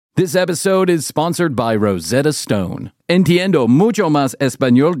This episode is sponsored by Rosetta Stone. Entiendo mucho más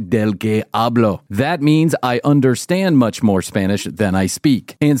español del que hablo. That means I understand much more Spanish than I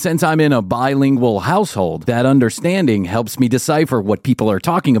speak. And since I'm in a bilingual household, that understanding helps me decipher what people are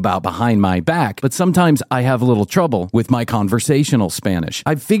talking about behind my back. But sometimes I have a little trouble with my conversational Spanish.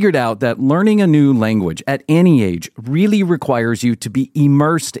 I've figured out that learning a new language at any age really requires you to be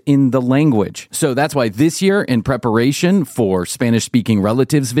immersed in the language. So that's why this year, in preparation for Spanish-speaking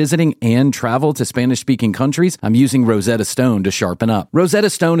relatives visiting and travel to Spanish-speaking countries, I'm using Rosetta Stone to sharpen up. Rosetta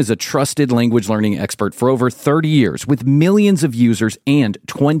Stone is a trusted language learning expert for over 30 years with millions of users and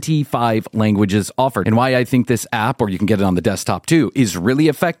 25 languages offered. And why I think this app, or you can get it on the desktop too, is really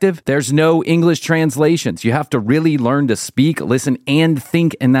effective. There's no English translations. You have to really learn to speak, listen, and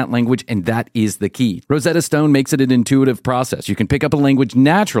think in that language, and that is the key. Rosetta Stone makes it an intuitive process. You can pick up a language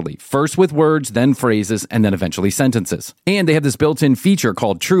naturally, first with words, then phrases, and then eventually sentences. And they have this built-in feature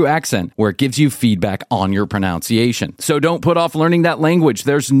called True Accent, where it gives you feedback on your pronunciation. So don't put off learning that language.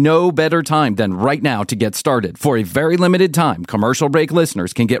 There's no better time than right now to get started. For a very limited time, Commercial Break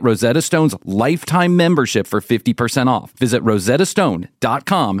listeners can get Rosetta Stone's lifetime membership for 50% off. Visit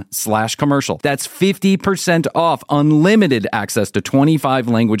rosettastone.com/commercial. That's 50% off unlimited access to 25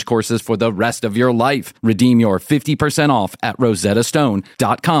 language courses for the rest of your life. Redeem your 50% off at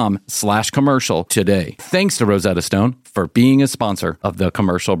rosettastone.com/commercial today. Thanks to Rosetta Stone for being a sponsor of the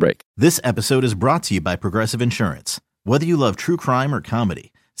Commercial Break. This episode is brought to you by Progressive Insurance. Whether you love true crime or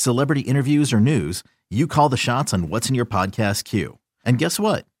comedy, celebrity interviews or news, you call the shots on what's in your podcast queue. And guess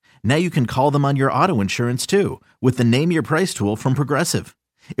what? Now you can call them on your auto insurance too with the Name Your Price tool from Progressive.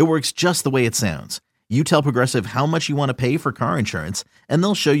 It works just the way it sounds. You tell Progressive how much you want to pay for car insurance, and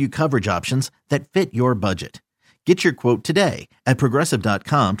they'll show you coverage options that fit your budget. Get your quote today at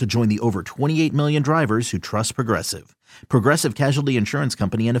Progressive.com to join the over 28 million drivers who trust Progressive. Progressive Casualty Insurance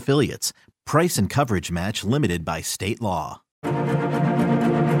Company and Affiliates. Price and coverage match limited by state law.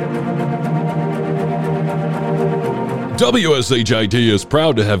 WSHIT is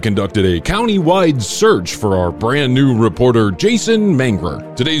proud to have conducted a county-wide search for our brand new reporter, Jason Mangrer.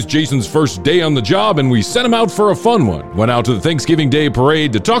 Today's Jason's first day on the job, and we sent him out for a fun one. Went out to the Thanksgiving Day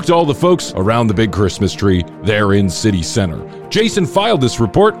parade to talk to all the folks around the big Christmas tree there in City Center. Jason filed this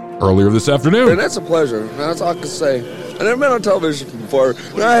report earlier this afternoon. And that's a pleasure. That's all I can say. I've never been on television before.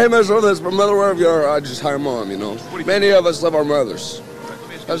 Hey, Mr. This, my mother, wherever you are, I just hire mom, you know. Many of us love our mothers.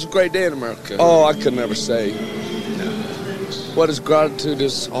 That's a great day in America. Oh, I could never say. What is gratitude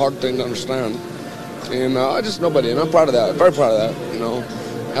is a hard thing to understand. And I just nobody, and I'm proud of that. Very proud of that, you know.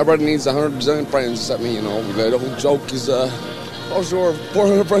 Everybody needs 100 zillion friends except me, you know. The old joke is, oh, sure,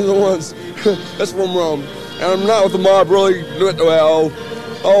 400 friends at once. That's where I'm wrong. And I'm not with the mob, really. Well,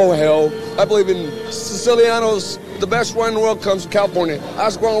 oh, hell. I believe in Sicilianos. The best wine in the world comes from California.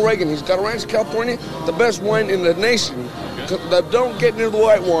 Ask Ronald Reagan. He's got a ranch in California. The best wine in the nation. Don't get near the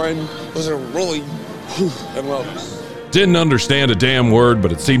white wine because they're really, I love it. Didn't understand a damn word,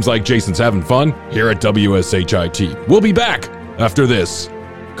 but it seems like Jason's having fun here at WSHIT. We'll be back after this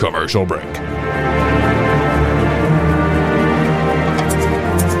commercial break.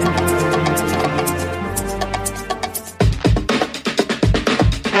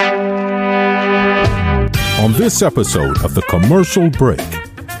 On this episode of the Commercial Break.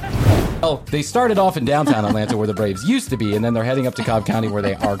 Well, they started off in downtown Atlanta where the Braves used to be, and then they're heading up to Cobb County where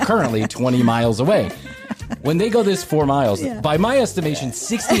they are currently 20 miles away. When they go this 4 miles, by my estimation,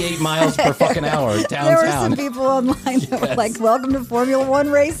 68 miles per fucking hour downtown. There were some people online that were like, welcome to Formula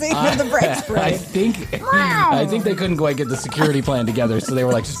One racing with the Braves parade. I think they couldn't quite get the security plan together, so they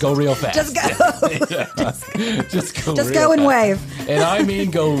were like, just go real fast. Just go. just go Just real go and fast. wave. And I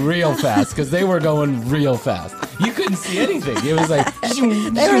mean go real fast, because they were going real fast. You couldn't see anything. It was like...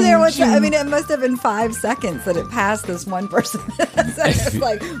 They were there with, I mean, it must have been 5 seconds that it passed this one person. So it's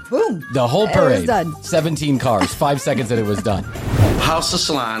like, boom. The whole It parade, was done. 17 cars, 5 seconds and it was done. House of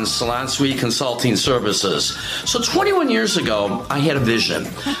Salon, Salon Suite Consulting Services. So 21 years ago, I had a vision.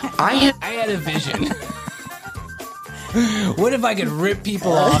 I had a vision. What if I could rip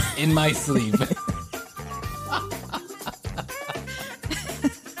people off in my sleep?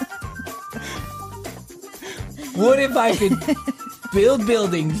 What if I could build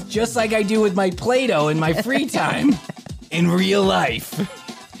buildings just like I do with my Play-Doh in my free time in real life?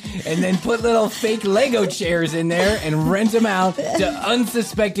 And then put little fake Lego chairs in there and rent them out to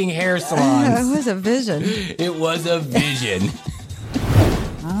unsuspecting hair salons. It was a vision. It was a vision.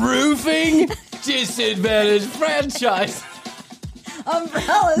 Roofing disadvantaged franchise.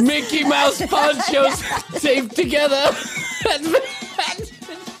 Umbrellas. Mickey Mouse ponchos taped together.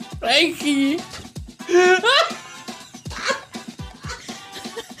 Frankie.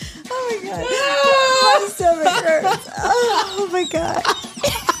 my God. My stomach hurts. Oh, my God.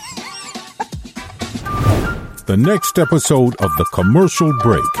 The next episode of The Commercial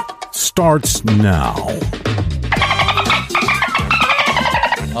Break starts now.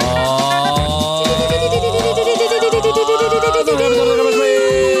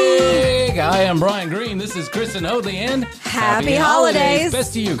 I am Brian Green. This is Kristen Hoadley, and Happy holidays.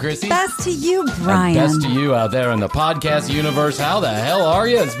 Best to you, Chrissy. Best to you, Brian. And best to you out there in the podcast universe. How the hell are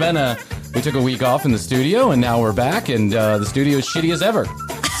you? It's been we took a week off in the studio, and now we're back, and the studio is shitty as ever.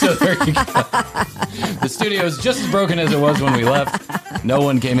 So there you go. The studio is just as broken as it was when we left. No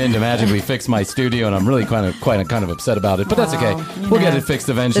one came in to magically fix my studio, and I'm really kind of upset about it. But that's okay. We'll get it fixed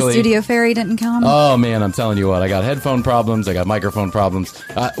eventually. The studio fairy didn't come? Oh, man, I'm telling you what. I got headphone problems. I got microphone problems.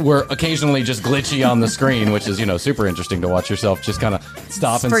 We're occasionally just glitchy on the screen, which is, super interesting to watch yourself just kind of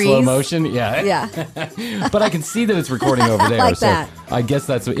stop in slow motion. Yeah. Yeah. But I can see that it's recording over there. Like so that. I guess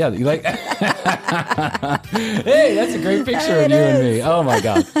that's what, you like. Hey, that's a great picture of you and me. Oh, my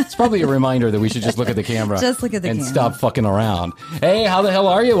God. It's probably a reminder that we should just look at the camera. Just look at the and camera. Stop fucking around. Hey, how the hell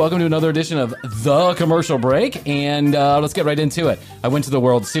are you? Welcome to another edition of The Commercial Break. And let's get right into it. I went to the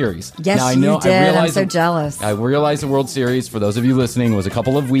World Series. Yes, now, you did. I'm so jealous. I realized the World Series, for those of you listening, was a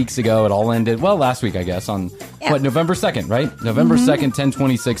couple of weeks ago. It all ended, last week, I guess, on, November 2nd, right? November 2nd,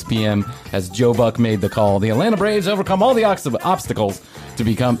 10:26 p.m., as Joe Buck made the call. The Atlanta Braves overcome all the obstacles to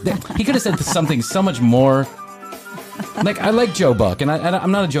become... He could have said something so much more... I like Joe Buck, and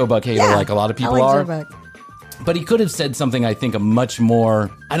I'm not a Joe Buck hater like a lot of people are. Joe Buck. But he could have said something, I think, a much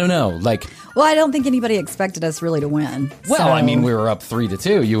more, I don't know, Well, I don't think anybody expected us really to win. Well, so. I mean, we were up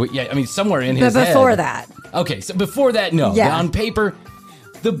 3-2. Somewhere in his head. But before that. that. Okay, so before that, no. Yeah. On paper,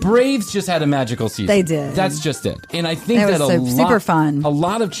 the Braves just had a magical season. They did. That's just it. And I think that was super fun. A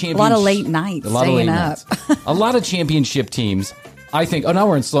lot of championship... A lot of late nights staying up. A lot of championship teams... I think, now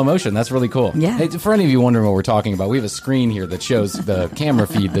we're in slow motion. That's really cool. Yeah. Hey, for any of you wondering what we're talking about, we have a screen here that shows the camera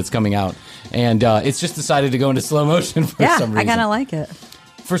feed that's coming out. And it's just decided to go into slow motion for some reason. I kind of like it.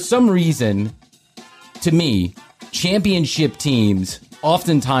 For some reason, to me, championship teams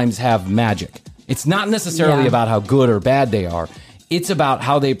oftentimes have magic. It's not necessarily about how good or bad they are. It's about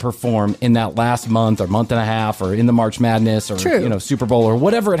how they perform in that last month or month and a half or in the March Madness or Super Bowl or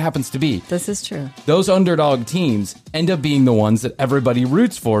whatever it happens to be. This is true. Those underdog teams end up being the ones that everybody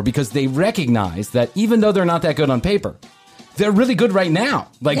roots for because they recognize that even though they're not that good on paper, they're really good right now.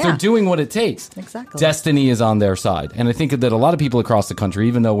 They're doing what it takes. Exactly. Destiny is on their side. And I think that a lot of people across the country,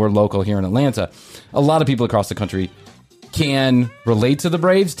 even though we're local here in Atlanta, a lot of people across the country can relate to the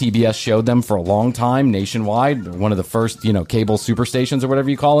Braves. TBS showed them for a long time nationwide. They're one of the first, cable superstations or whatever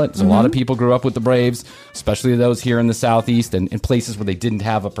you call it. So a lot of people grew up with the Braves, especially those here in the Southeast and in places where they didn't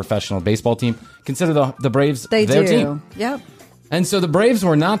have a professional baseball team. Consider the Braves their team. Yep. And so the Braves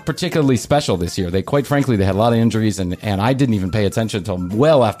were not particularly special this year. They, quite frankly, they had a lot of injuries, and I didn't even pay attention until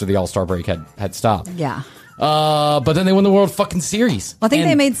well after the All-Star break had stopped. Yeah. But then they won the World fucking Series. Well, I think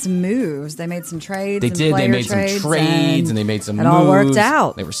they made some moves. They made some trades. They did. They made some trades and they made some moves. It all worked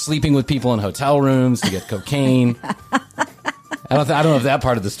out. They were sleeping with people in hotel rooms to get cocaine. I don't know if that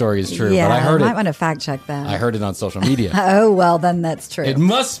part of the story is true, but I heard it. I might want to fact check that. I heard it on social media. Oh, well, then that's true. It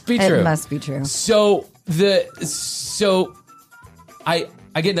must be true. It must be true. So I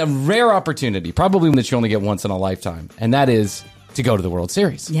get a rare opportunity, probably one that you only get once in a lifetime, and that is to go to the World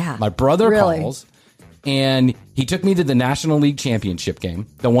Series. Yeah. My brother calls. And he took me to the National League Championship game,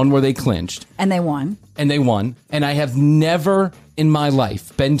 the one where they clinched. And they won. And I have never in my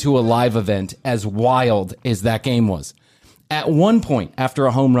life been to a live event as wild as that game was. At one point, after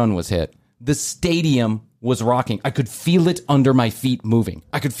a home run was hit, the stadium was rocking. I could feel it under my feet moving.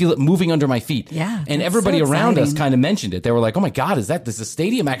 I could feel it moving under my feet. Yeah. And everybody around us kind of mentioned it. They were like, oh my God, is the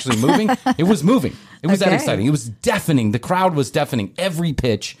stadium actually moving? It was moving. It was that exciting. It was deafening. The crowd was deafening. Every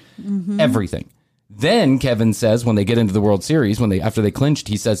pitch, everything. Then Kevin says when they get into the World Series, after they clinched,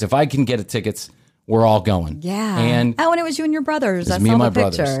 he says, if I can get tickets, we're all going. Yeah. And it was you and your brothers. It was me and my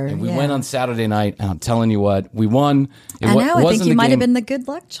brothers. And we went on Saturday night, and I'm telling you what, we won. I think you might have been the good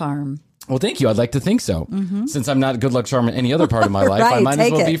luck charm. Well, thank you. I'd like to think so. Since I'm not a good luck charm in any other part of my life, Right, I might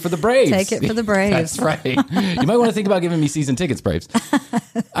as well be for the Braves. Take it for the Braves. That's right. You might want to think about giving me season tickets, Braves.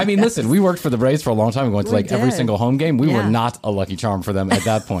 I mean, listen, we worked for the Braves for a long time. We went to every single home game. We were not a lucky charm for them at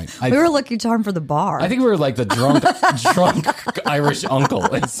that point. We were a lucky charm for the bar. I think we were like the drunk Irish uncle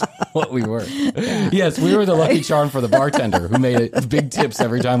is what we were. Yes, we were the lucky charm for the bartender who made big tips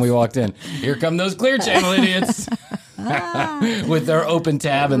every time we walked in. Here come those Clear Channel idiots. With their open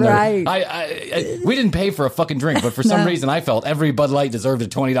tab and we didn't pay for a fucking drink, but for some reason I felt every Bud Light deserved a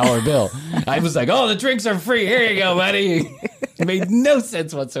 $20 bill. I was like, oh, the drinks are free. Here you go, buddy. It made no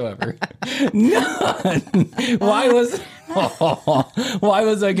sense whatsoever. None. Why was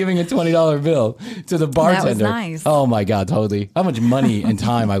I giving a $20 bill to the bartender? That was nice. Oh my God, totally. How much money and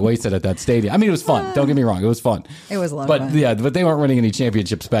time I wasted at that stadium. I mean, it was fun. Don't get me wrong. It was fun. It was a lot of fun. But they weren't winning any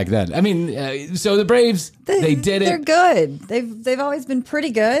championships back then. I mean, so the Braves, they did it. They're good. They've always been pretty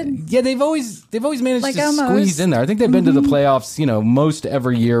good. Yeah, they've always managed Like to almost. squeeze in there. I think they've been to the playoffs, most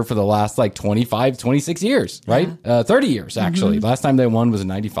every year for the last 25, 26 years, right? 30 years, actually. Last time they won was in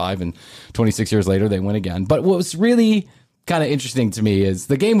 95, and 26 years later, they win again. But what was really kind of interesting to me is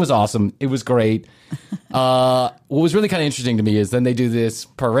the game was awesome. It was great. What was really kind of interesting to me is then they do this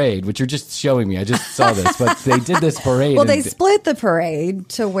parade, which you're just showing me. I just saw this, but they did this parade. Well, they split the parade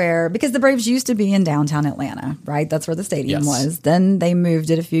to where, because the Braves used to be in downtown Atlanta, right? That's where the stadium was. Then they moved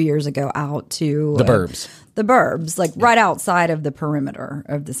it a few years ago out to the burbs. The burbs, right outside of the perimeter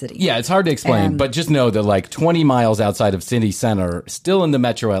of the city. Yeah, it's hard to explain, but just know that 20 miles outside of city center, still in the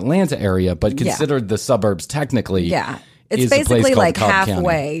metro Atlanta area, but considered the suburbs technically. Yeah. It's basically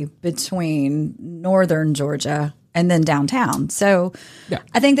halfway between northern Georgia and then downtown. So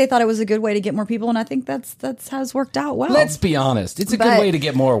I think they thought it was a good way to get more people, and I think that's how it's worked out well. Let's be honest. It's a good way to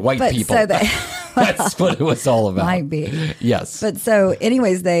get more white people. So that's what it was all about. Might be. Yes. But so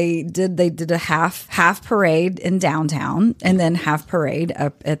anyways, they did a half parade in downtown and then half parade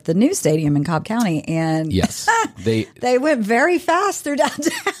up at the new stadium in Cobb County. And yes, they went very fast through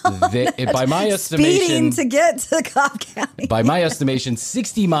downtown. By my estimation, speeding to get to Cobb County. By my estimation,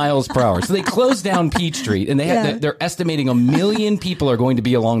 60 miles per hour. So they closed down Peachtree, and they're estimating 1 million people are going to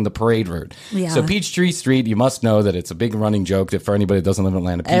be along the parade route. Yeah. So Peachtree Street, you must know that it's a big running joke that for anybody that doesn't live in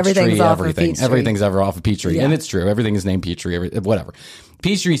Atlanta, Peachtree, everything's ever off of Peachtree. Yeah. And it's true. Everything is named Peachtree, whatever.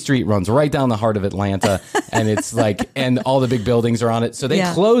 Peachtree Street runs right down the heart of Atlanta, and it's and all the big buildings are on it. So they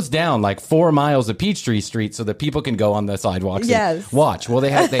closed down 4 miles of Peachtree Street so that people can go on the sidewalks and watch. Well, they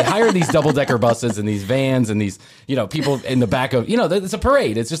hire these double-decker buses and these vans and these, people in the back of, it's a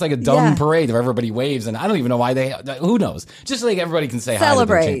parade. It's just like a dumb parade where everybody waves, and I don't even know why who knows? Just everybody can say hi to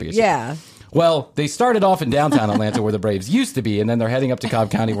their championship. Yeah. Well, they started off in downtown Atlanta where the Braves used to be, and then they're heading up to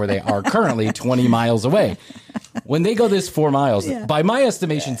Cobb County where they are currently 20 miles away. When they go this 4 miles, by my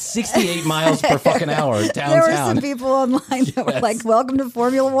estimation, 68 miles per fucking hour downtown. There were some people online that were like, "Welcome to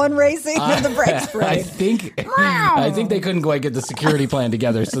Formula One racing of the Braves parade." I think they couldn't quite get the security plan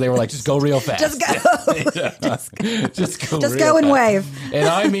together, so they were like, "Just go real fast. Just go. Just go and wave." And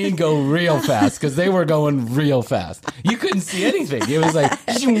I mean, go real fast, because they were going real fast. You couldn't see anything. It was like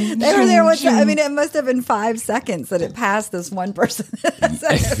they were there. It must have been 5 seconds that it passed this one person. So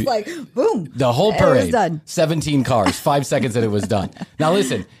it was like, boom. The whole parade. It was done. 17 cars, 5 seconds and it was done. Now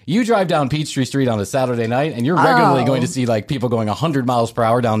listen, you drive down Peachtree Street on a Saturday night and you're regularly going to see people going 100 miles per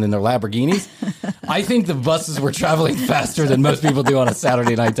hour down in their Lamborghinis. I think the buses were traveling faster than most people do on a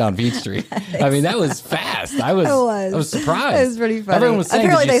Saturday night down Peachtree. I mean, that was fast. I was surprised. It was pretty funny. Everyone was saying,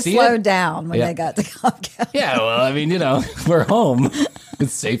 apparently did you they slowed down when they got to Cobb County. Yeah, well, I mean, we're home.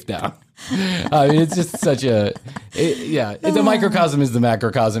 It's safe now. I mean, it's just such the microcosm is the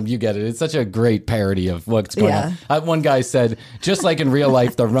macrocosm. You get it. It's such a great parody of what's going on. One guy said, just like in real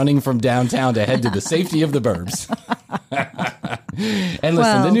life, they're running from downtown to head to the safety of the burbs. And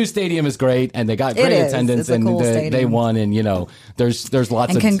listen, the new stadium is great, and they got great attendance, and cool they won, and there's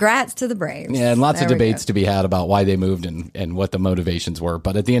lots of congrats to the Braves. Yeah, and lots of debates to be had about why they moved and what the motivations were.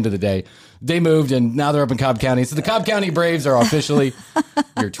 But at the end of the day, they moved, and now they're up in Cobb County. So the Cobb County Braves are officially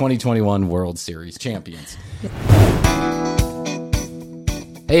your 2021 World Series champions.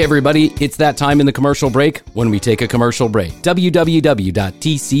 Hey everybody, it's that time in the commercial break when we take a commercial break.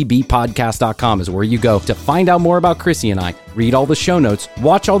 www.tcbpodcast.com is where you go to find out more about Chrissy and I, read all the show notes,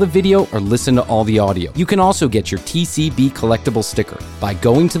 watch all the video, or listen to all the audio. You can also get your TCB collectible sticker by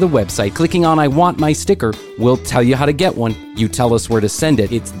going to the website, clicking on I want my sticker. We'll tell you how to get one. You tell us where to send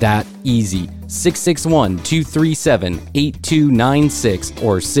it. It's that easy. 661-237-8296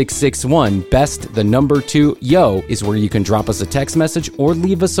 or 661-BEST2YO is where you can drop us a text message or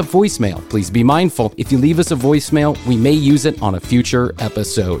leave us a voicemail. Please be mindful, if you leave us a voicemail, we may use it on a future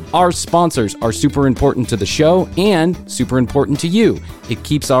episode. Our sponsors are super important to the show and super important to you. It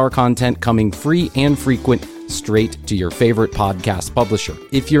keeps our content coming free and frequent straight to your favorite podcast publisher.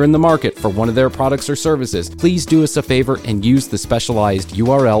 If you're in the market for one of their products or services, please do us a favor and use the specialized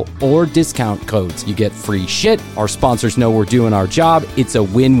URL or discount codes. You get free shit. Our sponsors know we're doing our job. It's a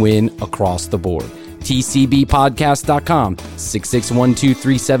win-win across the board. TCBpodcast.com,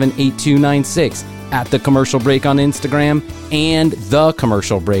 661-237-8296, at The Commercial Break on Instagram, and The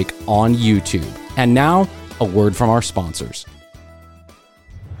Commercial Break on YouTube. And now, a word from our sponsors.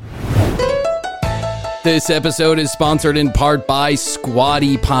 This episode is sponsored in part by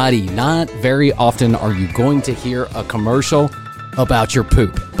Squatty Potty. Not very often are you going to hear a commercial about your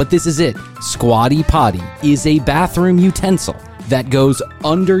poop, but this is it. Squatty Potty is a bathroom utensil that goes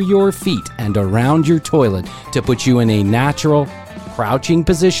under your feet and around your toilet to put you in a natural, crouching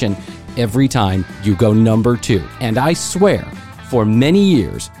position every time you go number 2. And I swear, for many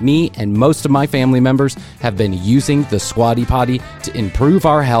years, me and most of my family members have been using the Squatty Potty to improve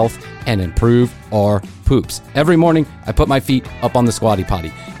our health and improve our poops. Every morning, I put my feet up on the Squatty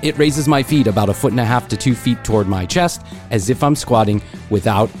Potty. It raises my feet about 1.5 to 2 feet toward my chest, as if I'm squatting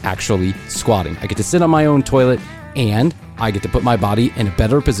without actually squatting. I get to sit on my own toilet, and I get to put my body in a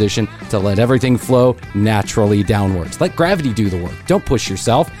better position to let everything flow naturally downwards. Let gravity do the work. Don't push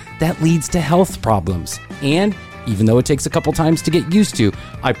yourself. That leads to health problems. And even though it takes a couple times to get used to,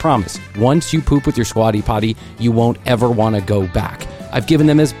 I promise, once you poop with your Squatty Potty, you won't ever want to go back. I've given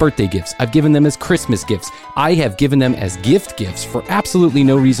them as birthday gifts. I've given them as Christmas gifts. I have given them as gift gifts for absolutely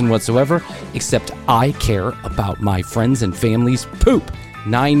no reason whatsoever, except I care about my friends and family's poop.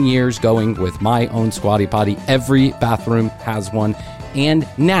 9 years going with my own Squatty Potty. Every bathroom has one. And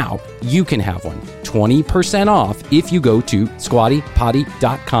now you can have one. 20% off if you go to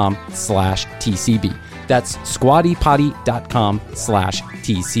squattypotty.com/TCB. That's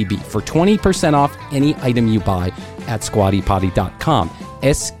squattypotty.com/TCB for 20% off any item you buy at squattypotty.com.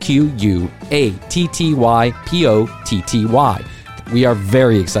 SQUATTYPOTTY. We are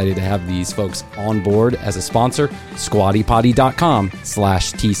very excited to have these folks on board as a sponsor,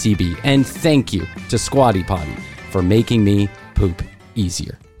 squattypotty.com/TCB. And thank you to Squatty Potty for making me poop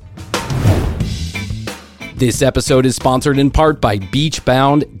easier. This episode is sponsored in part by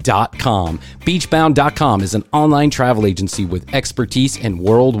Beachbound.com. Beachbound.com is an online travel agency with expertise in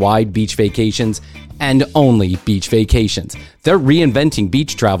worldwide beach vacations and only beach vacations. They're reinventing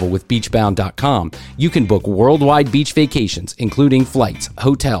beach travel with Beachbound.com. You can book worldwide beach vacations, including flights,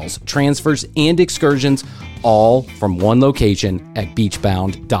 hotels, transfers, and excursions, all from one location at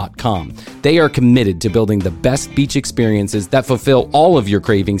Beachbound.com. They are committed to building the best beach experiences that fulfill all of your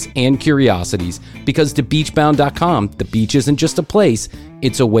cravings and curiosities, because to Beachbound.com, the beach isn't just a place,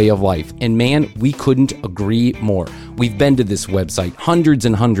 it's a way of life. And man, we couldn't agree more. We've been to this website, hundreds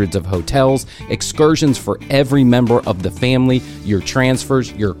and hundreds of hotels, excursions for every member of the family, your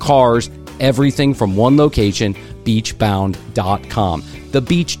transfers, your cars, everything from one location, Beachbound.com. The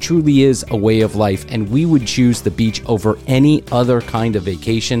beach truly is a way of life, and we would choose the beach over any other kind of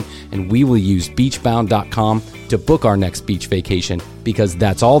vacation, and we will use Beachbound.com to book our next beach vacation, because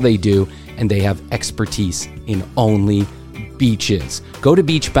that's all they do, and they have expertise in only beaches. Go to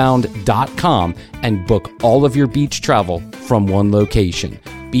Beachbound.com and book all of your beach travel from one location.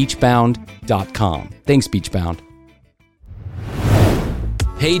 Beachbound.com. Thanks, Beachbound.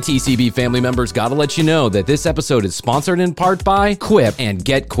 Hey, TCB family members, gotta let you know that this episode is sponsored in part by Quip and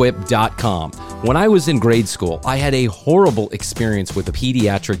GetQuip.com. When I was in grade school, I had a horrible experience with a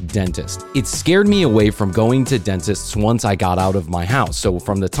pediatric dentist. It scared me away from going to dentists once I got out of my house. So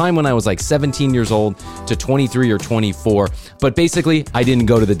from the time when I was like 17 years old to 23 or 24, but basically I didn't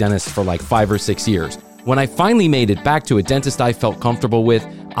go to the dentist for like 5 or 6 years. When I finally made it back to a dentist I felt comfortable with,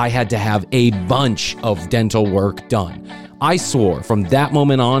 I had to have a bunch of dental work done. I swore from that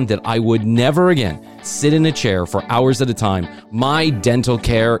moment on that I would never again sit in a chair for hours at a time. My dental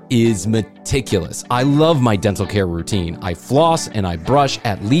care is meticulous. I love my dental care routine. I floss and I brush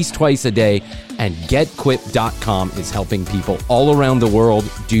at least twice a day, and GetQuip.com is helping people all around the world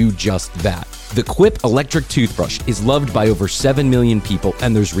do just that. The Quip electric toothbrush is loved by over 7 million people,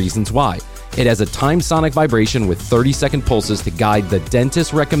 and there's reasons why. It has a time sonic vibration with 30-second pulses to guide the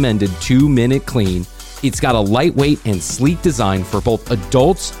dentist-recommended 2-minute clean. It's got a lightweight and sleek design for both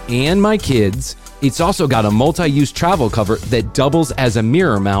adults and my kids. It's also got a multi-use travel cover that doubles as a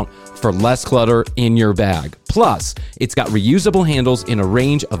mirror mount for less clutter in your bag. Plus, it's got reusable handles in a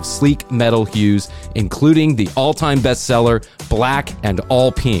range of sleek metal hues, including the all-time bestseller, black and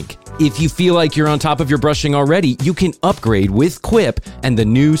all pink. If you feel like you're on top of your brushing already, you can upgrade with Quip and the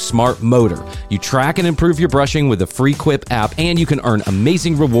new Smart Motor. You track and improve your brushing with the free Quip app, and you can earn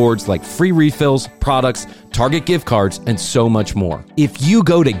amazing rewards like free refills, products, Target gift cards, and so much more. If you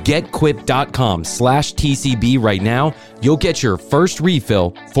go to getquip.com/TCB right now, you'll get your first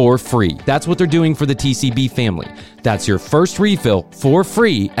refill for free. That's what they're doing for the TCB family. That's your first refill for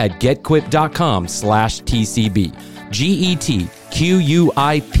free at getquip.com/TCB.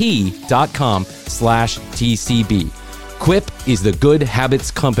 GetQuip.com/TCB. Quip is the good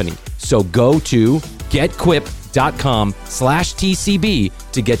habits company. So go to getquip.com/TCB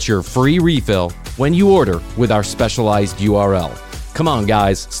to get your free refill when you order with our specialized URL. Come on,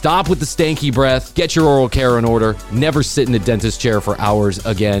 guys. Stop with the stanky breath. Get your oral care in order. Never sit in a dentist chair for hours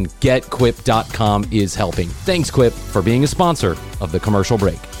again. GetQuip.com is helping. Thanks, Quip, for being a sponsor of the commercial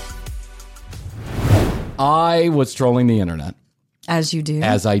break. I was trolling the internet. As you do.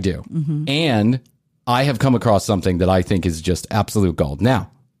 As I do. Mm-hmm. And I have come across something that I think is just absolute gold. Now,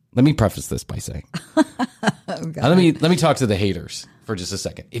 let me preface this by saying, let me talk to the haters for just a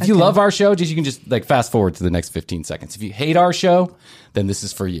second. If you love our show, you can just like fast forward to the next 15 seconds. If you hate our show, then this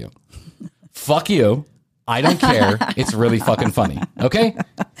is for you. Fuck you. I don't care. It's really fucking funny. Okay?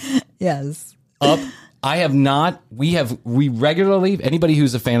 Yes. We regularly, anybody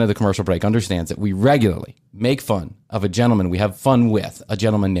who's a fan of the commercial break understands that we regularly make fun of a gentleman we have fun with, a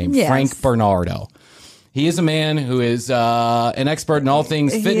gentleman named Frank Bernardo. He is a man who is an expert in all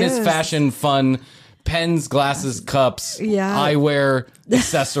things fitness, fashion, fun, pens, glasses, cups, eyewear,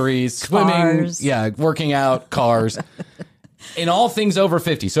 accessories, swimming, working out, cars, in all things over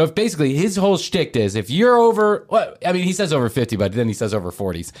 50. So if basically his whole shtick is if you're over, he says over 50, but then he says over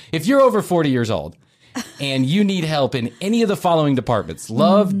 40s. If you're over 40 years old, and you need help in any of the following departments: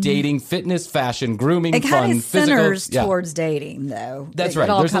 love, dating, fitness, fashion, grooming, fun, physical. It kind of centers towards dating, though. That's right.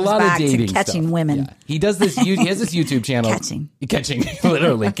 There's a lot of dating to catching stuff. Women. Yeah. He does this. He has this YouTube channel. Catching,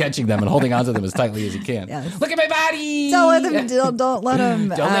 literally catching them and holding onto them as tightly as he can. Yes. Look at my body. Don't let them go. Don't let them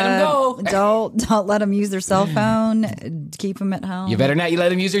Don't let them use their cell phone. Keep them at home. You better not. You let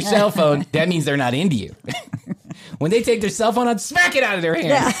them use their cell phone. That means they're not into you. When they take their cell phone, I'd smack it out of their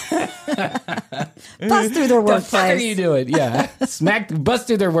hand. Yeah. Bust through their workplace. The fuck are you doing? Yeah. Bust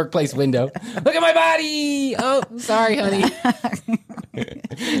through their workplace window. Look at my body. Oh, sorry, honey.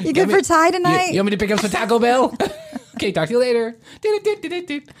 You good for Thai tonight? You want me to pick up some Taco Bell? Okay, talk to you later.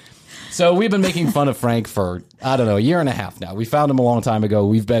 So we've been making fun of Frank for, I don't know, a year and a half now. We found him a long time ago.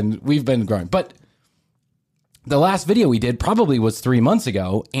 We've been growing. But the last video we did probably was 3 months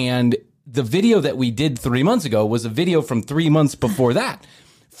ago, and the video that we did 3 months ago was a video from 3 months before that.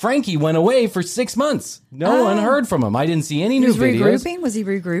 Frankie went away for 6 months. No one heard from him. I didn't see any new videos. Was he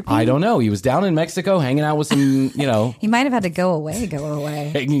regrouping? I don't know. He was down in Mexico hanging out with some, He might have had to go away.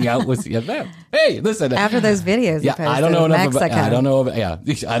 Hanging out with, hey, listen. After those videos I don't know enough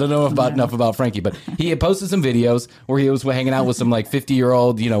enough about Frankie, but he had posted some videos where he was hanging out with some like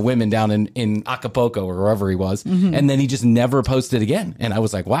 50-year-old, women down in Acapulco or wherever he was. Mm-hmm. And then he just never posted again. And I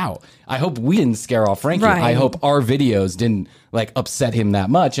was like, wow, I hope we didn't scare off Frankie. Right. I hope our videos didn't like upset him that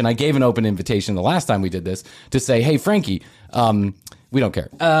much. And I gave an open invitation the last time we did this to say, hey, Frankie, we don't care.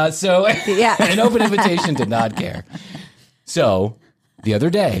 An open invitation to not care. So the other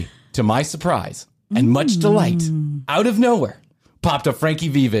day, to my surprise and much delight, out of nowhere, popped a Frankie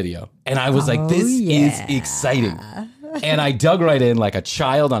V video. And I was like, this is exciting. And I dug right in like a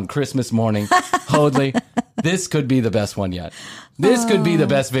child on Christmas morning. Holy, this could be the best one yet. This could be the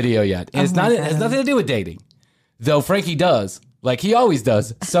best video yet. And it has nothing to do with dating. Though Frankie does, like he always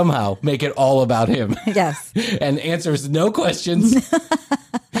does, somehow make it all about him. Yes. And answers no questions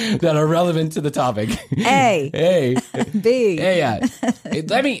that are relevant to the topic. A. B.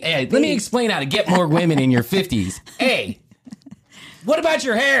 Let me explain how to get more women in your 50s. A. What about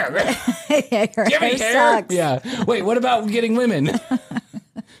your hair? Do you have any hair? Sucks. Yeah. Wait, what about getting women?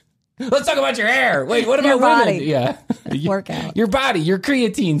 Let's talk about your hair. Wait, what about women? Yeah. Workout. Your body, your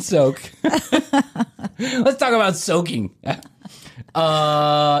creatine soak. Let's talk about soaking.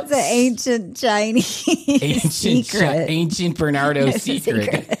 The ancient Chinese secret. Ancient Bernardo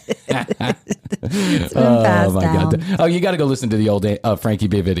secret. It's been passed down. God. Oh, you got to go listen to the old Frankie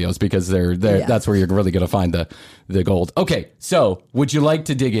B videos because they're that's where you're really going to find the gold. Okay, so would you like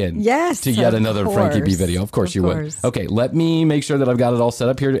to dig in? Yes, to yet another Frankie B video? Of course you would. Okay, let me make sure that I've got it all set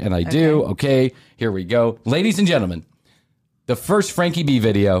up here, and I do. Okay, here we go, ladies and gentlemen. The first Frankie B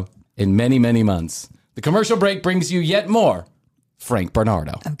video in many, many months. The commercial break brings you yet more Frank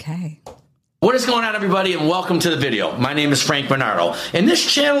Bernardo. Okay. What is going on, everybody, and welcome to the video. My name is Frank Bernardo, and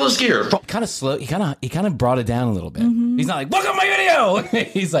this channel is geared for... Kind of slow. He kind of brought it down a little bit. Mm-hmm. He's not like, welcome to my video.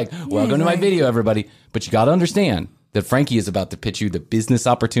 He's like, welcome to my video, everybody. But you got to understand that Frankie is about to pitch you the business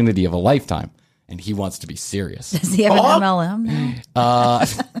opportunity of a lifetime. And he wants to be serious. Does he have an MLM now? I'm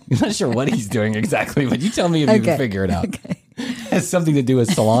not sure what he's doing exactly, but you tell me if you can figure it out. Okay. It has something to do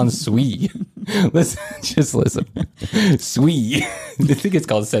with Salon Sui. Just listen. Sui. I think it's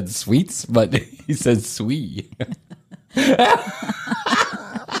called said sweets, but he says Sui. All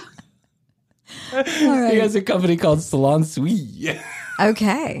right. He has a company called Salon Sui.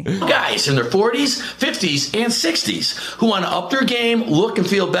 Okay. Guys in their 40s, 50s, and 60s who want to up their game, look and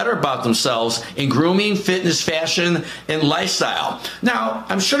feel better about themselves in grooming, fitness, fashion, and lifestyle. Now,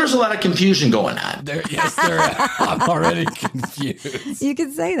 I'm sure there's a lot of confusion going on. Yes, there is. I'm already confused. You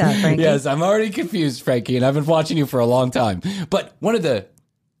can say that, Frankie. Yes, I'm already confused, Frankie, and I've been watching you for a long time. But one of the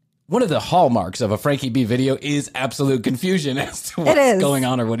hallmarks of a Frankie B video is absolute confusion as to what's going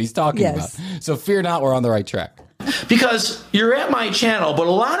on or what he's talking about. So fear not, we're on the right track. Because you're at my channel, but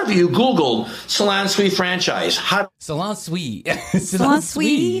a lot of you Googled Salon Suite franchise. Salon Suite. Salon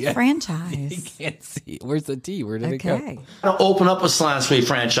Suite franchise. You can't see. Where's the T? Where did it go? How to open up a Salon Suite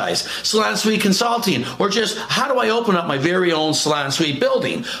franchise, Salon Suite Consulting, or just how do I open up my very own Salon Suite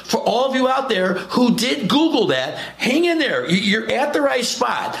building? For all of you out there who did Google that, hang in there. You're at the right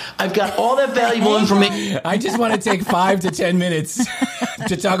spot. I've got all that valuable information. I just want to take 5 to 10 minutes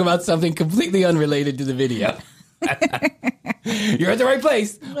to talk about something completely unrelated to the video. You're at the right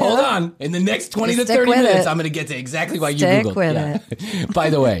place. Hold on. In the next 20 to 30 minutes, I'm going to get to exactly why you Googled. It.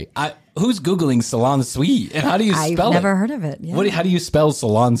 By the way, who's Googling Salon Suite? And how do you spell it? I've never heard of it. Yeah. How do you spell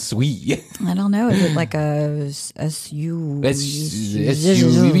Salon Suite? I don't know. Is it like a S-U?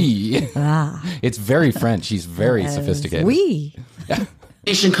 S-U-V. It's very French. She's very sophisticated. Oui.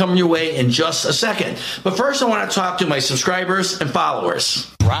 Coming your way in just a second. But first, I want to talk to my subscribers and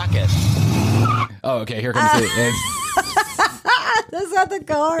followers. Rocket. Oh, okay. Here comes it. That's not the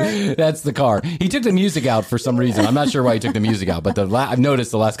car. That's the car. He took the music out for some reason. I'm not sure why he took the music out, but I've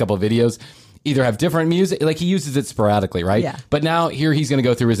noticed the last couple of videos either have different music, like he uses it sporadically, right? Yeah. But now here he's going to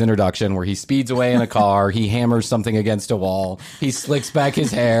go through his introduction where he speeds away in a car, he hammers something against a wall, he slicks back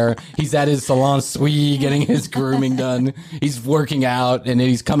his hair, he's at his salon suite getting his grooming done, he's working out, and then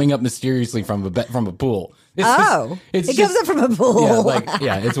he's coming up mysteriously from a pool. It comes up from a pool.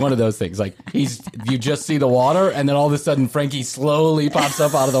 It's one of those things. Like you just see the water, and then all of a sudden Frankie slowly pops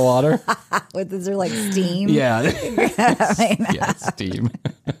up out of the water. Is there like steam? Yeah, yeah, steam.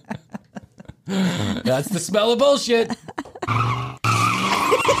 That's the smell of bullshit.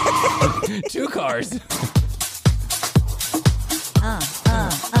 2 cars.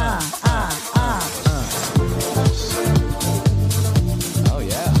 Oh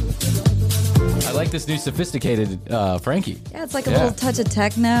yeah. I like this new sophisticated Frankie. Yeah, it's like a little touch of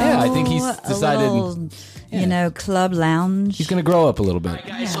techno. Yeah, I think he's decided. Club lounge. He's going to grow up a little bit. All right,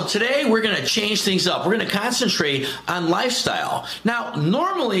 guys, so today we're going to change things up. We're going to concentrate on lifestyle. Now,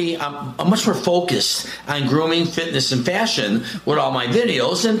 normally I'm much more focused on grooming, fitness, and fashion with all my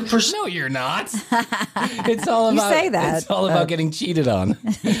videos. And no, you're not. It's all about. You say that. It's all about getting cheated on.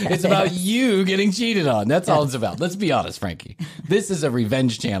 It's about you getting cheated on. That's all it's about. Let's be honest, Frankie. This is a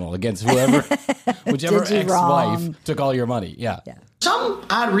revenge channel against whichever ex-wife took all your money. Yeah. Some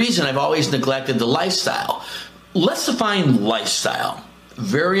odd reason I've always neglected the lifestyle. Let's define lifestyle.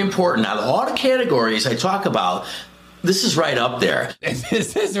 Very important. Out of all the categories I talk about, this is right up there.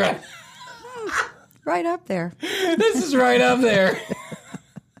 This is right. Right up there. This is right up there.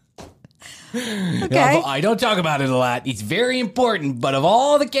 Okay. Now, I don't talk about it a lot. It's very important, but of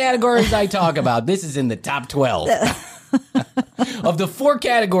all the categories I talk about, this is in the top 12. Of the 4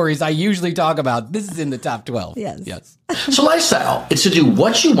 categories I usually talk about, this is in the top 12. Yes. So lifestyle, it's to do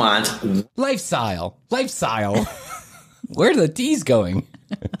what you want. Lifestyle. Where are the T's going?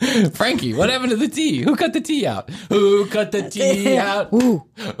 Frankie, what happened to the T? Who cut the T out? Who cut the T out? Ooh.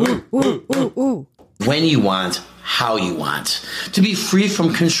 When you want, how you want. To be free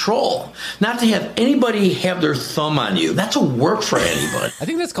from control. Not to have anybody have their thumb on you. Not to work for anybody. I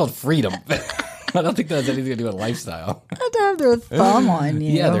think that's called freedom. I don't think that has anything to do with lifestyle. Not to have their thumb on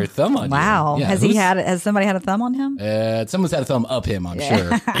you. Yeah, their thumb on you. Wow. Yeah, has somebody had a thumb on him? Someone's had a thumb up him, I'm sure.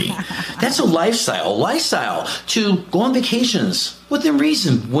 That's a lifestyle. Lifestyle to go on vacations within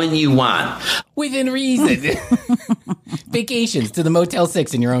reason when you want. Within reason. Vacations to the Motel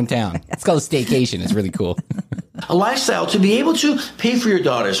 6 in your own town. It's called a staycation. It's really cool. A lifestyle to be able to pay for your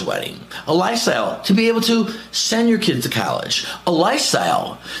daughter's wedding. A lifestyle to be able to send your kids to college. A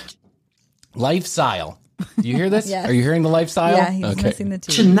lifestyle. Lifestyle. Do you hear this? Yes. Are you hearing the lifestyle? Yeah, he's missing the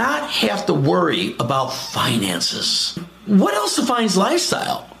T. To not have to worry about finances. What else defines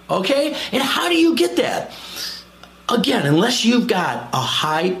lifestyle? Okay? And how do you get that? Again, unless you've got a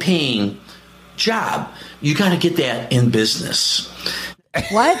high-paying job, you got to get that in business.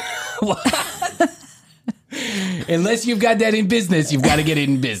 What? Unless you've got that in business, you've got to get it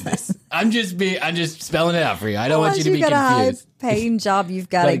in business. I'm just spelling it out for you. I don't want you to be confused. Unless you've got a high-paying job, you've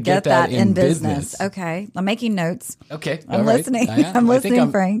got to get that in business. Okay. I'm making notes. Okay. I'm listening. I'm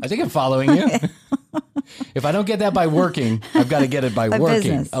listening, Frank. I think I'm following you. If I don't get that by working, I've got to get it by working.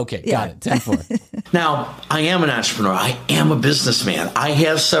 Business. Okay, got it. 10-4. Now, I am an entrepreneur. I am a businessman. I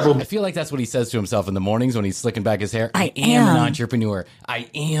have several. I feel like that's what he says to himself in the mornings when he's slicking back his hair. I am an entrepreneur. I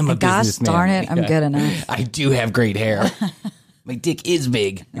am a businessman. Gosh darn it, I'm good enough. I do have great hair. My dick is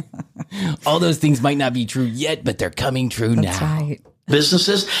big. All those things might not be true yet, but they're coming true now. That's right.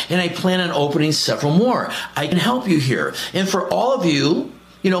 Businesses, and I plan on opening several more. I can help you here. And for all of you,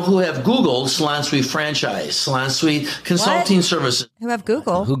 who have Googled Salon Suite franchise, Salon Suite consulting services. Who have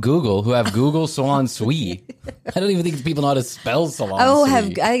Google? Who have Google Salon Suite? I don't even think people know how to spell Salon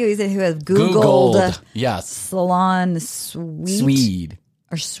Suite. I think you said who have Googled. Yes. Salon Suite. Swede.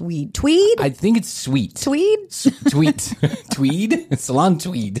 Or Swede. Tweed? I think it's sweet. Tweed? Tweed? Salon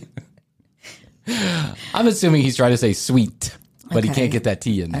Tweed. I'm assuming he's trying to say sweet, but he can't get that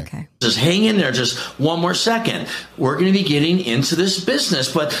T in there. Okay. Just hang in there just one more second. We're going to be getting into this business.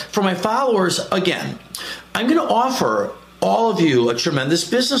 But for my followers, again, I'm going to offer all of you a tremendous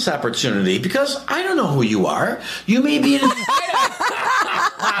business opportunity because I don't know who you are. You may be in...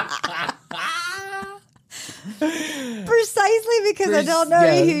 Precisely because I don't know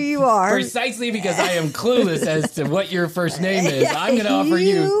who you are. Precisely because I am clueless as to what your first name is. I'm going to offer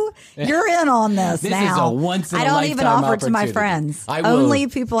you. You're in on this now. This is a once in a lifetime opportunity. I don't even offer it to my friends. Only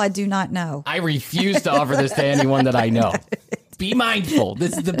people I do not know. I refuse to offer this to anyone that I know. Be mindful.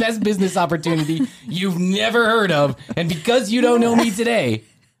 This is the best business opportunity you've never heard of. And because you don't know me today,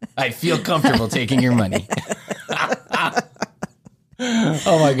 I feel comfortable taking your money.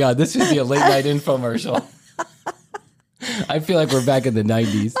 Oh my God, this should be a late night infomercial. I feel like we're back in the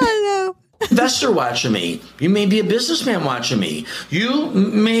 90s. I know. Investor watching me. You may be a businessman watching me. You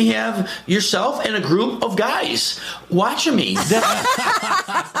may have yourself and a group of guys watching me.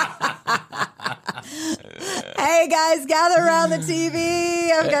 Hey guys, gather around the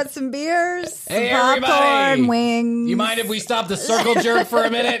TV. I've got some beers, some popcorn, everybody. Wings. You mind if we stop the circle jerk for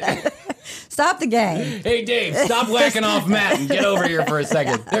a minute? Stop the game. Hey, Dave, stop whacking off Matt and get over here for a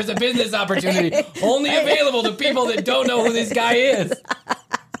second. There's a business opportunity only available to people that don't know who this guy is.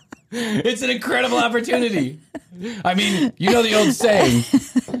 It's an incredible opportunity. I mean, you know the old saying,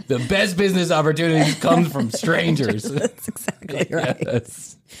 the best business opportunities come from strangers. That's exactly right.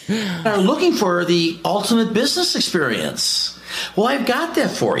 Yes. Are looking for the ultimate business experience. Well, I've got that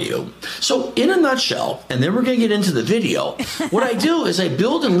for you. So in a nutshell, and then we're going to get into the video, what I do is I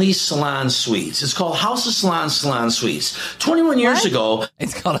build and lease salon suites. It's called House of Salon Suites. 21 years ago.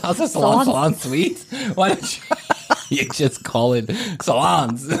 It's called House of Salon Suites? Why don't you just call it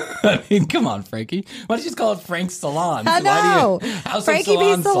salons? I mean, come on, Frankie. Why don't you just call it Frank's Salons? I know. House Frankie of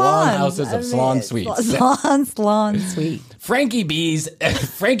Salon, B. Salon. Houses of Salon Suites. Salon Suite. Frankie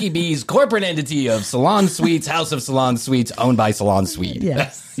B's corporate entity of Salon Suites, House of Salon Suites, owned by Salon Suite.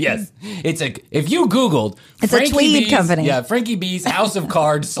 Yes. Yes. If you Googled it's Frankie a Tweed B's, company. Yeah, Frankie B's House of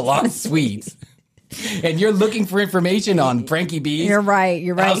Cards Salon Suites. And you're looking for information on Frankie B's You're right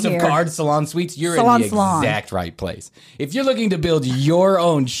House here. of Cards Salon Suites, you're in the exact right place. If you're looking to build your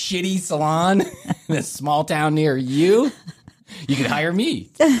own shitty salon in a small town near you, you can hire me.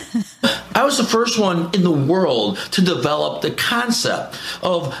 I was the first one in the world to develop the concept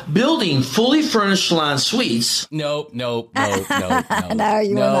of building fully furnished salon suites. No. No, you were not. No,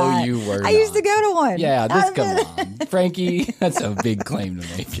 you were not. I used to go to one. Yeah, come on. Frankie, that's a big claim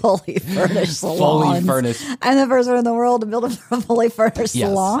to make. Fully furnished salons. Fully furnished. I'm the first one in the world to build a fully furnished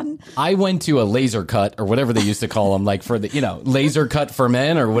salon. I went to a laser cut, or whatever they used to call them, like for the, laser cut for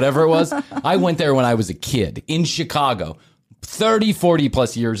men, or whatever it was. I went there when I was a kid in Chicago. 30, 40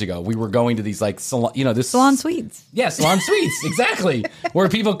 plus years ago, we were going to these salon suites. Yeah, salon suites, exactly. Where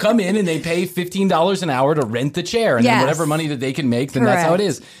people come in and they pay $15 an hour to rent the chair, and then whatever money that they can make, then that's how it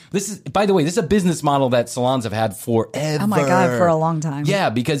is. This is, by the way, this is a business model that salons have had forever. Oh my God, for a long time. Yeah,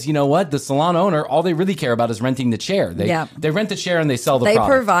 because you know what? The salon owner, all they really care about is renting the chair. They rent the chair and they sell the product.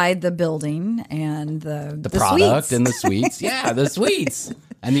 They provide the building and the product suites. And the suites. Yeah, the suites.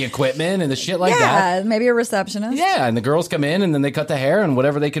 And the equipment and the shit like that. Yeah, maybe a receptionist. Yeah, and the girls come in and then they cut the hair and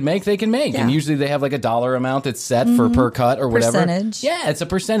whatever they can make, they can make. Yeah. And usually they have like a dollar amount that's set for per cut or whatever. Percentage. Yeah, it's a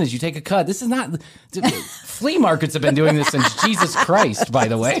percentage. You take a cut. This is not... Flea markets have been doing this since Jesus Christ, by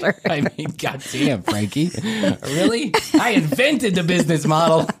the way. Right. I mean, goddamn, Frankie. Really? I invented the business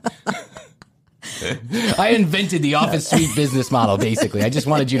model. I invented the office suite business model, basically. I just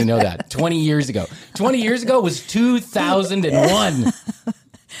wanted you to know that. 20 years ago. 20 years ago was 2001.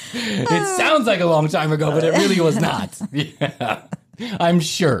 It sounds like a long time ago, but it really was not. Yeah. I'm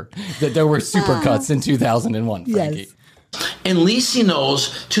sure that there were supercuts in 2001, Frankie. Yes. And leasing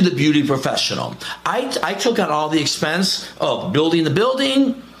those to the beauty professional. I took on all the expense of building the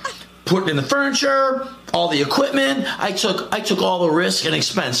building, putting in the furniture, all the equipment. I took all the risk and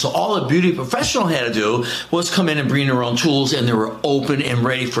expense. So all a beauty professional had to do was come in and bring their own tools, and they were open and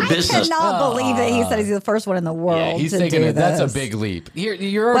ready for business. I cannot believe that he said he's the first one in the world he's to taking do it. this. That's a big leap.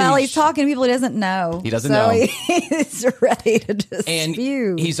 You're well, he's talking to people he doesn't know. He doesn't know. He's ready to just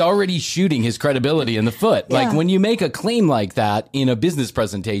spew. He's already shooting his credibility in the foot. Yeah. Like when you make a claim like that in a business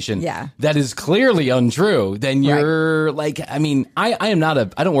presentation that is clearly untrue, then you're like, I mean, I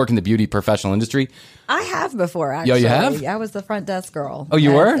don't work in the beauty professional industry. I have before, actually. Oh, you have? I was the front desk girl. Oh,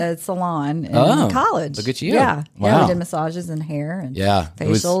 you were? At a salon in college. Look at you. Yeah. Wow. Yeah, we did massages and hair and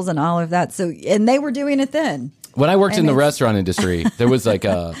facials and all of that. So, and they were doing it then. When I worked in the restaurant industry, there was like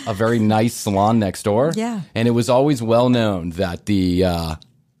a very nice salon next door. Yeah. And it was always well known that the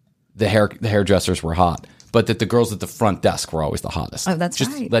hairdressers were hot, but that the girls at the front desk were always the hottest. Oh, that's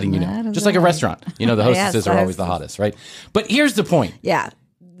just right. Just letting you know. Just like a restaurant. You know, the hostesses are always the hottest, right? But here's the point. Yeah.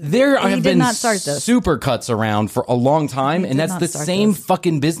 There have been Supercuts around for a long time, and that's the same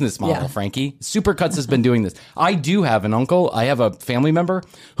fucking business model, Frankie. Supercuts has been doing this. I do have an uncle. I have a family member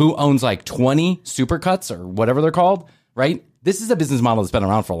who owns like 20 Supercuts or whatever they're called, right? This is a business model that's been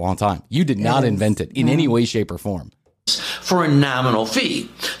around for a long time. You did not invent it in any way, shape, or form. For a nominal fee.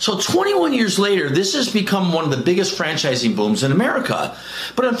 So 21 years later, this has become one of the biggest franchising booms in America.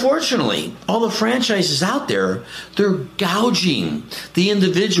 But unfortunately, all the franchises out there, they're gouging the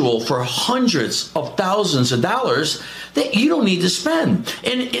individual for hundreds of thousands of dollars that you don't need to spend.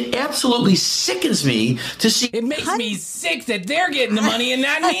 And it absolutely sickens me to see. It makes me sick that they're getting the money and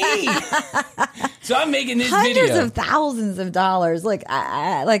not me. So I'm making this hundreds of thousands of dollars. Like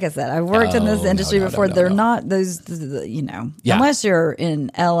I said, I've worked in this industry before. They're not those, you know, unless you're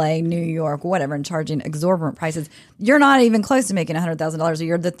in LA, New York, whatever, and charging exorbitant prices, you're not even close to making $100,000 a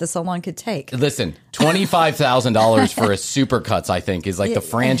year that the salon could take. Listen, $25,000 for a Supercuts, I think, is like the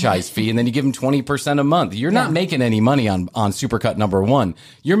franchise fee, and then you give them 20% a month. You're not making any money on Supercut number 1.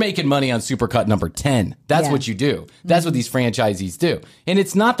 You're making money on Supercut number 10. That's what you do. That's what these franchisees do. And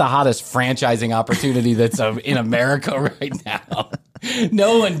it's not the hottest franchising opportunity that's in America right now.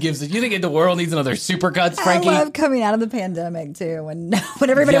 No one gives it. You think the world needs another Supercuts, Frankie? I love coming out of the pandemic too, when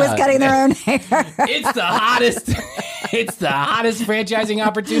everybody was cutting their own hair. It's the hottest. It's the hottest franchising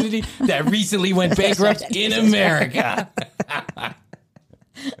opportunity that recently went bankrupt in America.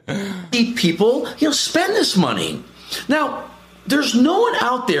 People, spend this money. Now, there's no one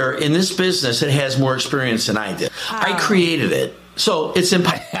out there in this business that has more experience than I did. I created it, so it's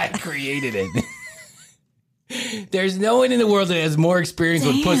impossible. I created it. There's no one in the world that has more experience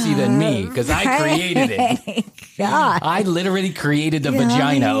with pussy than me, because I created it. God. I literally created the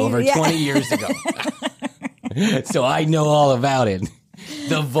vagina over 20 years ago. So I know all about it.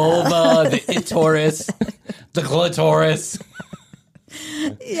 The vulva, the clitoris, the clitoris.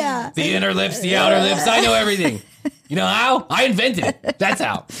 Yeah. The inner lips, the outer lips. I know everything. You know how? I invented it. That's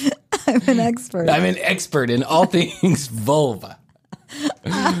how. I'm an expert. I'm an expert in all things vulva.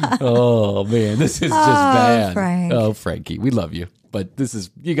 Oh man, this is just bad. Frank. Oh, Frankie, we love you, but this is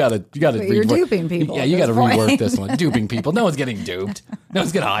you gotta. You're duping people. Yeah, you gotta rework this one. Duping people. No one's getting duped. No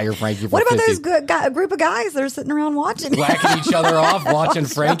one's gonna hire Frankie. For what about 50. those group of guys that are sitting around watching, whacking each other off, watching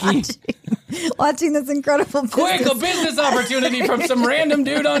Frankie, watching this incredible quick a business opportunity from some random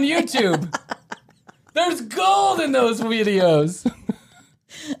dude on YouTube. There's gold in those videos.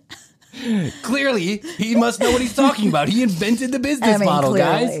 Clearly, he must know what he's talking about. He invented the business model,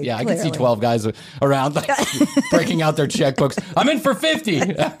 guys. Yeah, I can see 12 guys around like, breaking out their checkbooks. I'm in for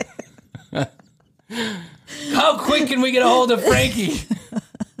 50. How quick can we get a hold of Frankie?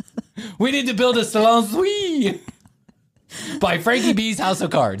 We need to build a salon suite by Frankie B's House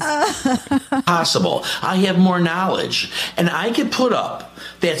of Cards. Possible. I have more knowledge, and I could put up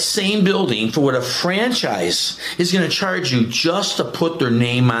that same building for what a franchise is going to charge you just to put their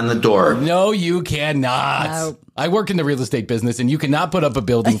name on the door. No, you cannot. No. I work in the real estate business, and you cannot put up a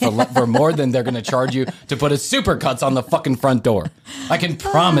building for more than they're going to charge you to put a Supercuts on the fucking front door. I can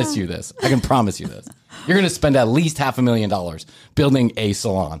promise you this. You're going to spend at least $500,000 building a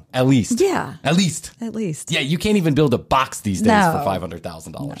salon. At least. Yeah. At least. Yeah, you can't even build a box these days for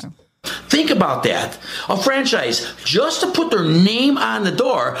 $500,000. No. Think about that. A franchise, just to put their name on the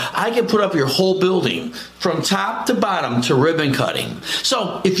door, I can put up your whole building from top to bottom to ribbon cutting.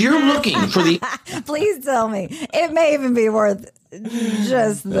 So if you're looking for the... Please tell me. It may even be worth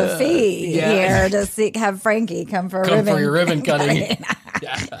just the fee here to have Frankie come for your ribbon cutting.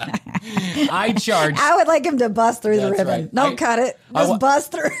 I would like him to bust through the ribbon. Right. Don't cut it. Just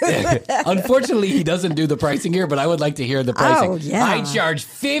bust through. Unfortunately, he doesn't do the pricing here, but I would like to hear the pricing. Oh, yeah. I charge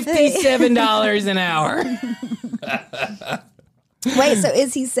 $57 an hour. Wait, so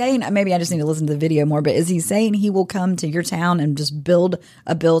is he saying, maybe I just need to listen to the video more, but is he saying he will come to your town and just build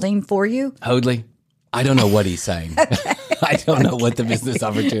a building for you? Hoadley, I don't know what he's saying. Okay. I don't know what the business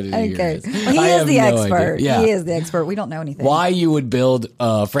opportunity here is. Well, he is the expert. Yeah. He is the expert. We don't know anything. Why you would build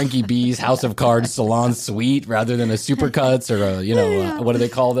Frankie B's House of Cards salon suite rather than a Supercuts or a, what do they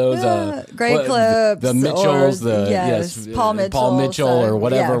call those? Great Clips. The Mitchells. Paul Mitchell. Or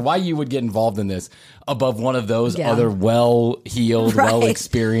whatever. Why you would get involved in this above one of those other well-heeled,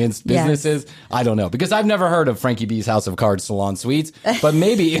 well-experienced businesses? I don't know. Because I've never heard of Frankie B's House of Cards salon suites, but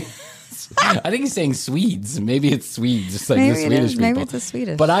maybe... I think he's saying Swedes. Maybe it's Swedes, just like the Swedish people. Maybe it's a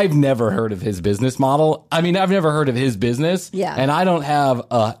Swedish. But I've never heard of his business model. I mean, I've never heard of his business. Yeah. And I don't have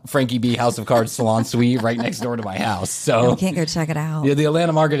a Frankie B House of Cards salon suite right next door to my house. So we can't go check it out. Yeah, the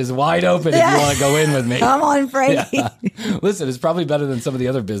Atlanta market is wide open if you want to go in with me. Come on, Frankie. Yeah. Listen, it's probably better than some of the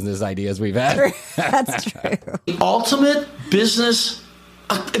other business ideas we've had. That's true. The ultimate business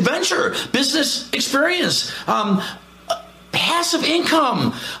adventure, business experience. Passive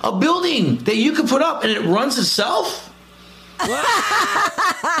income, a building that you can put up and it runs itself.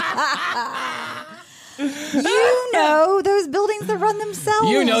 You know those buildings that run themselves.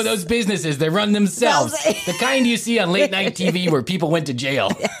 You know those businesses that run themselves. The kind you see on late night TV where people went to jail.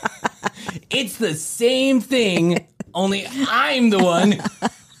 It's the same thing, only I'm the one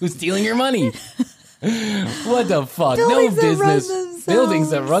who's stealing your money. What the fuck? Buildings no business. Buildings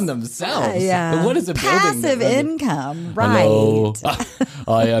that run themselves. Yeah. What is a building? Passive income, right? Hello.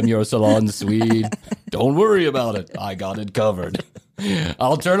 I am your salon Swede. Don't worry about it. I got it covered.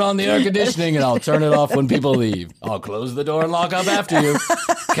 I'll turn on the air conditioning and I'll turn it off when people leave. I'll close the door and lock up after you.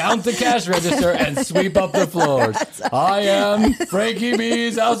 Count the cash register and sweep up the floors. I am Frankie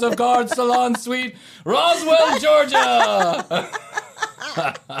B's House of Cards Salon Suite, Roswell, Georgia.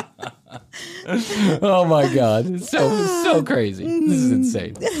 Oh my God. It's so crazy. This is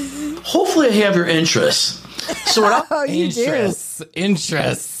insane. Hopefully I have your interests. So what Interests.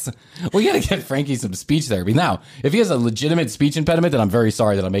 We got to get Frankie some speech therapy. Now, if he has a legitimate speech impediment, then I'm very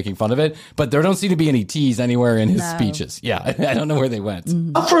sorry that I'm making fun of it. But there don't seem to be any T's anywhere in his speeches. Yeah, I don't know where they went.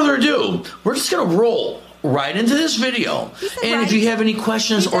 Without further ado, we're just going to roll right into this video. And if you have any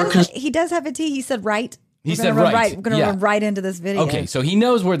questions or concerns... He does have a T. He said right. He said right. We're going to run right into this video. Okay, so he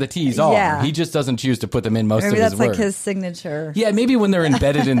knows where the T's are. Yeah. He just doesn't choose to put them in most of his words. Maybe that's like his signature. Yeah, maybe when they're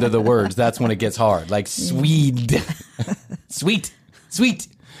embedded into the words, that's when it gets hard. Like Swede. Sweet.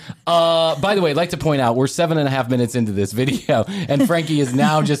 By the way, I'd like to point out, we're 7.5 minutes into this video, and Frankie is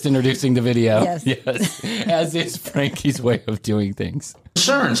now just introducing the video. Yes. As is Frankie's way of doing things.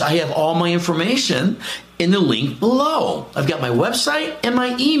 Concerns, I have all my information in the link below. I've got my website and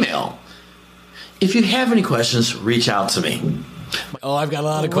my email. If you have any questions, reach out to me. Oh, I've got a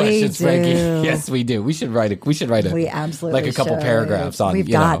lot of questions, Frankie. Yes, we do. We should write We absolutely like a couple should. paragraphs on. We've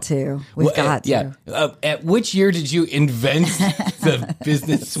got to. Yeah. At which year did you invent the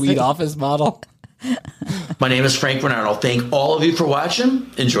business suite office model? My name is Frank Bernardo. Thank all of you for watching.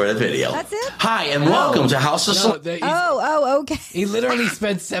 Enjoy the video. That's it? Hi, and welcome to House of okay. He literally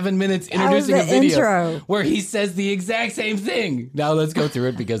spent 7 minutes introducing a video where he says the exact same thing. Now let's go through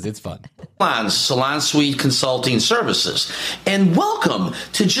it because it's fun. Salon Suite Consulting Services. And welcome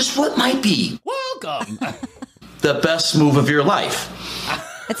to just what might be. Welcome. The best move of your life.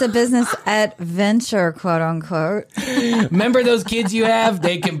 It's a business adventure, quote unquote. Remember those kids you have?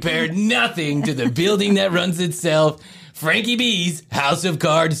 They compared nothing to the building that runs itself. Frankie B's House of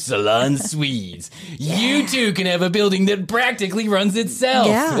Cards Salon Suites. Yeah. You too can have a building that practically runs itself.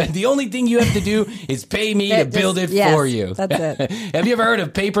 Yeah. The only thing you have to do is pay me to build it for you. That's it. Have you ever heard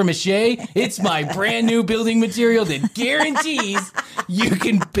of paper mache? It's my brand new building material that guarantees you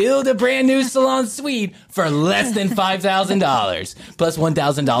can build a brand new salon suite for less than $5,000 plus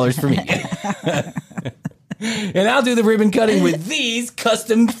 $1,000 for me. And I'll do the ribbon cutting with these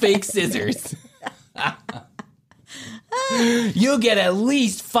custom fake scissors. You'll get at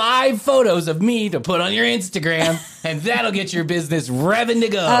least 5 photos of me to put on your Instagram, and that'll get your business revving to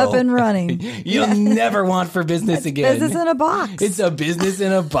go. Up and running. You'll never want for business again. Business in a box. It's a business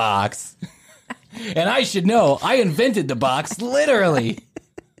in a box. And I should know, I invented the box, literally.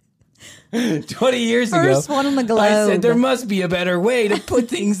 20 years ago. First one on the globe. I said, there must be a better way to put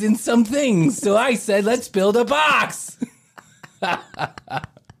things in some things. So I said, let's build a box.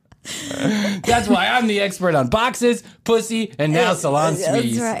 That's why I'm the expert on boxes, pussy, and now salon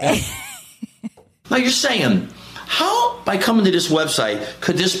suites. That's right. Now you're saying, how, by coming to this website,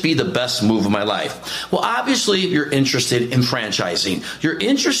 could this be the best move of my life? Well, obviously, you're interested in franchising. You're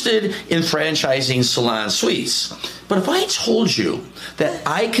interested in franchising salon suites. But if I told you that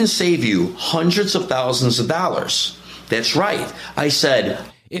I can save you hundreds of thousands of dollars, That's right. I said,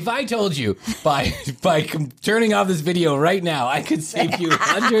 if I told you by turning off this video right now, I could save you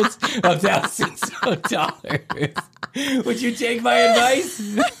hundreds of thousands of dollars, would you take my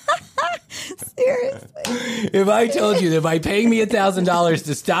advice? Seriously. If I told you that by paying me $1,000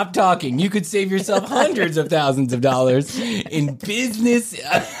 to stop talking, you could save yourself hundreds of thousands of dollars in business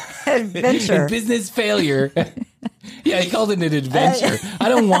adventure, in business failure. Yeah, he called it an adventure. I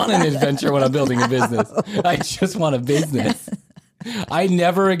don't want an adventure when I'm building a business. I just want a business. I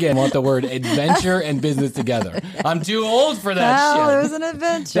never again want the word adventure and business together. I'm too old for that shit. It was an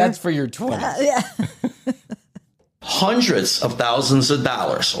adventure. That's for your 20s. Yeah. hundreds of thousands of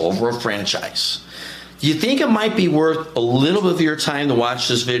dollars over a franchise. Do you think it might be worth a little bit of your time to watch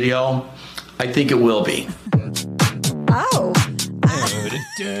this video? I think it will be. Oh.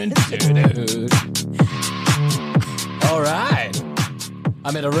 All right.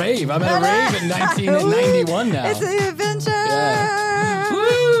 I'm at a rave. I'm at a rave in 1991 now. It's an adventure. Yeah.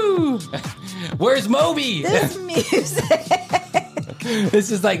 Woo! Where's Moby? This music. This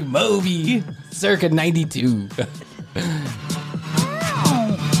is like Moby, circa 92.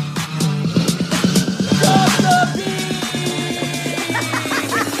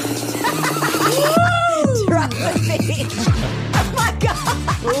 Drop the beat. Oh my God.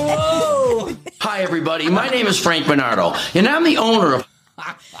 Whoa! Hi, everybody. My name is Frank Bernardo, and I'm the owner of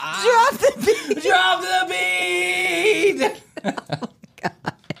Drop the beat. Drop the beat.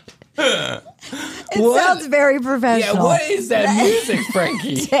 Oh it sounds very professional. Yeah, what is that music,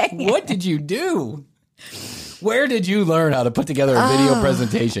 Frankie? What did you do? Where did you learn how to put together a video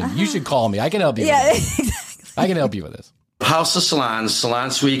presentation? You should call me. I can help you. Yeah, with this. exactly. I can help you with this. House of Salons, Salon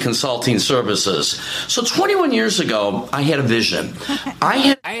Suite Consulting Services. So 21 years ago, I had a vision.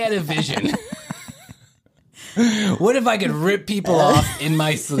 I had a vision. What if I could rip people off in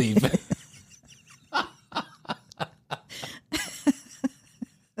my sleep?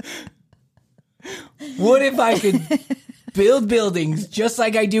 What if I could build buildings just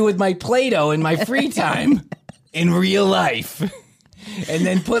like I do with my Play-Doh in my free time in real life? And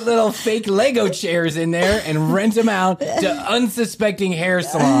then put little fake Lego chairs in there and rent them out to unsuspecting hair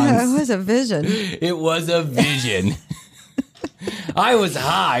salons. It was a vision. It was a vision. I was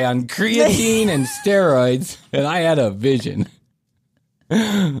high on creatine and steroids, and I had a vision.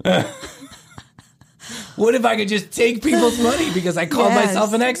 What if I could just take people's money because I called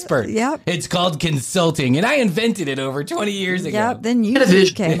myself an expert? Yep. It's called consulting, and I invented it over 20 years ago. Yep. Then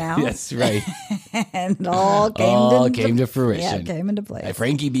YouTube came out. That's right. And all came to fruition. Yeah, came into place. At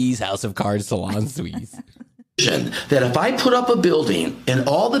Frankie B's House of Cards Salon Suites. that if I put up a building and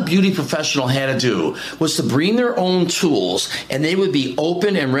all the beauty professional had to do was to bring their own tools and they would be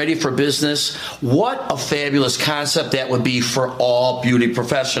open and ready for business, what a fabulous concept that would be for all beauty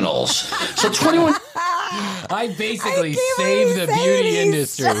professionals. So 21... I basically saved the beauty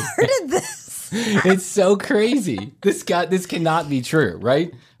industry. It's so crazy. This cannot be true,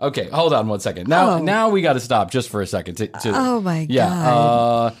 right? Okay, hold on one second. Now we got to stop just for a second. Oh my God.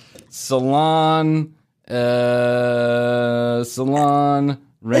 Yeah. Salon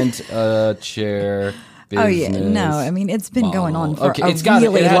rent a chair. Oh yeah, no. I mean, it's been going on for a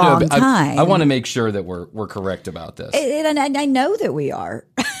really long time. I want to make sure that we're correct about this. And I know that we are.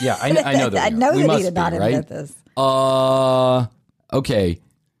 Yeah, I know that. I know we that must he did not invent this. Okay.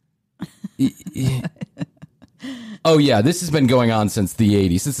 Oh yeah, this has been going on since the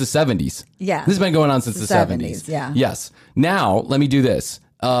 80s, since the 70s. Yeah, this has been going on since the 70s. Yeah. Yes. Now let me do this.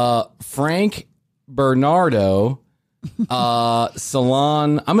 Frank Bernardo.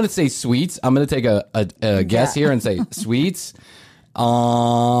 Salon. I'm going to say Suites. I'm going to take a guess here and say Suites.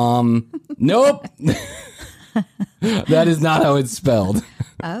 Nope. That is not how it's spelled.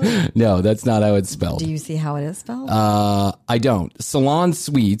 Oh. No, that's not how it's spelled. Do you see how it is spelled? I don't. Salon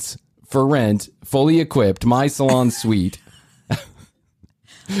Suites for rent, fully equipped. My salon suite.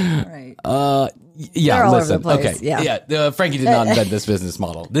 Right. Yeah. They're Listen. all over the place. Okay. Yeah. Frankie did not invent this business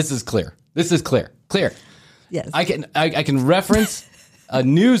model. This is clear. Clear. Yes. I can reference a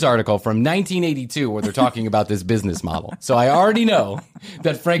news article from 1982 where they're talking about this business model. So I already know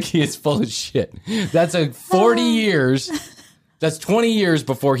that Frankie is full of shit. That's 40 years. That's 20 years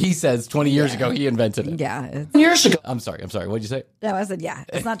before he says 20 years ago he invented it. Yeah. Years ago. I'm sorry. What did you say? No, I said, yeah,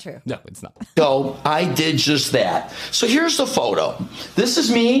 it's not true. No, it's not. So I did just that. So here's the photo. This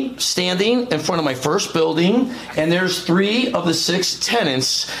is me standing in front of my first building, and there's 3 of the 6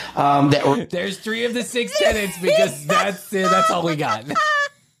 tenants that were... There's 3 of the 6 tenants because that's all we got.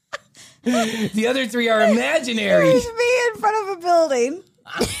 The other 3 are imaginary. There's me in front of a building.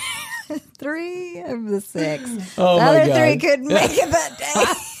 3 of the 6. Oh the my other God. 3 couldn't make it that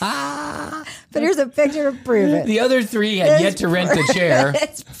day. But here's a picture to prove it. The other 3 had yet to rent a chair.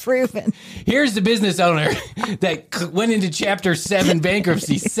 It's proven. Here's the business owner that went into Chapter 7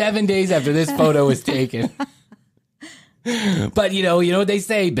 bankruptcy 7 days after this photo was taken. But you know what they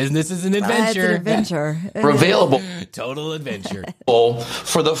say, business is an adventure. It's an adventure. Available. Total adventure.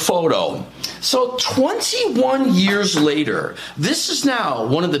 For the photo. So 21 years later, this is now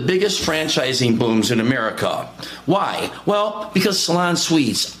one of the biggest franchising booms in America. Why? Well, because salon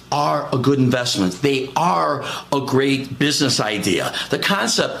suites are a good investment. They are a great business idea. The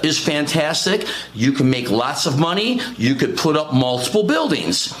concept is fantastic. You can make lots of money. You could put up multiple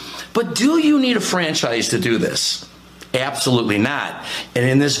buildings. But do you need a franchise to do this? Absolutely not. And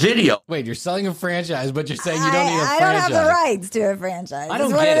in this video... Wait, you're selling a franchise, but you're saying you don't need a franchise. I don't have the rights to a franchise. I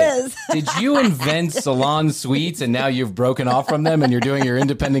don't get it. Did you invent salon suites and now you've broken off from them and you're doing your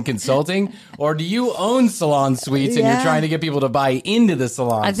independent consulting? Or do you own salon suites and you're trying to get people to buy into the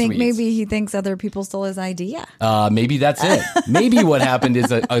salon suites? I think maybe he thinks other people stole his idea. Maybe that's it. Maybe what happened is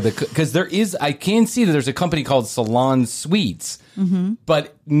because I can see that there's a company called Salon Suites. Mm-hmm.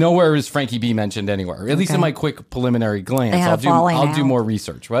 But nowhere is Frankie B mentioned anywhere. At least in my quick preliminary glance. I'll do more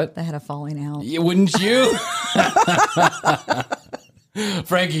research. What? They had a falling out. Wouldn't you?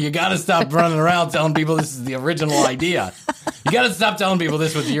 Frankie, you got to stop running around telling people this is the original idea. You got to stop telling people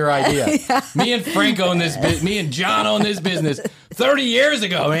this was your idea. Yeah. Me and Frank own this. Me and John own this business 30 years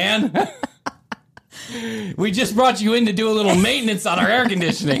ago, man. We just brought you in to do a little maintenance on our air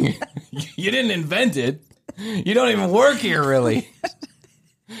conditioning. You didn't invent it. You don't even work here, really.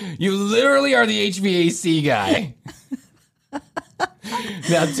 You literally are the HVAC guy.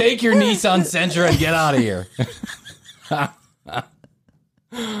 Now take your Nissan Sentra and get out of here.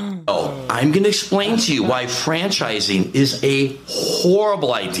 I'm going to explain to you why franchising is a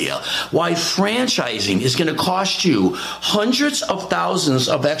horrible idea. Why franchising is going to cost you hundreds of thousands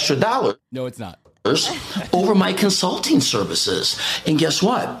of extra dollars. No, it's not. Over my consulting services. And guess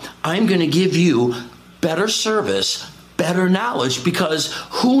what? I'm going to give you better service, better knowledge, because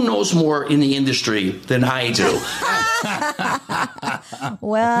who knows more in the industry than I do?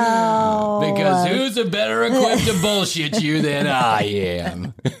 Well, because who's a better equipped to bullshit you than I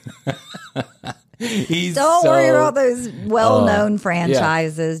am? Don't worry about those well-known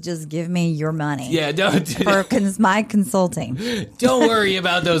franchises. Yeah. Just give me your money. Yeah, don't for my consulting. Don't worry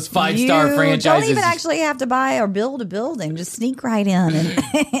about those 5-star franchises. Don't even actually have to buy or build a building. Just sneak right in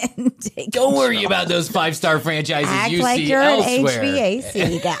and take. Don't worry about those 5-star franchises Act you like see you're elsewhere. An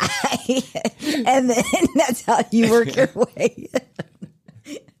HVAC guy, and then that's how you work your way.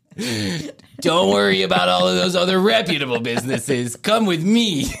 Don't worry about all of those other reputable businesses. Come with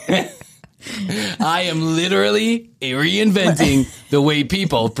me. I am literally reinventing the way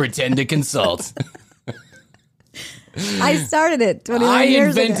people pretend to consult. I started it 21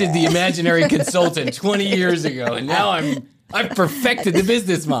 years ago. I invented the imaginary consultant 20 years ago, and now I've perfected the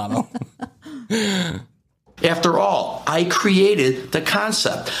business model. After all, I created the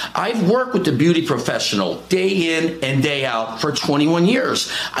concept. I've worked with the beauty professional day in and day out for 21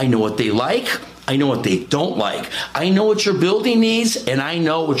 years. I know what they like. I know what they don't like. I know what your building needs, and I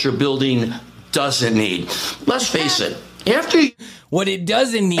know what your building doesn't need. Let's face it. What it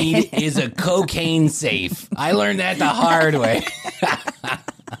doesn't need is a cocaine safe. I learned that the hard way.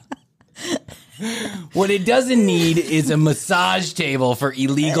 What it doesn't need is a massage table for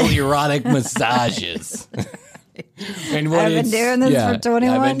illegal erotic massages. And I've been doing this for 21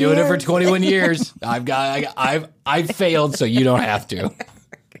 years. I've been doing it for 21 years. I've failed, so you don't have to.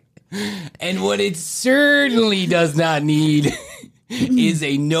 And what it certainly does not need is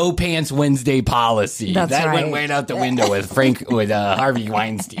a no pants Wednesday policy. That went right out the window with Harvey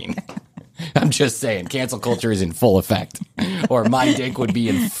Weinstein. I'm just saying, cancel culture is in full effect, or my dick would be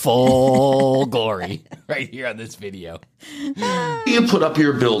in full glory right here on this video. You put up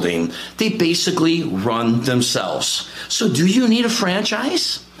your building, they basically run themselves. So do you need a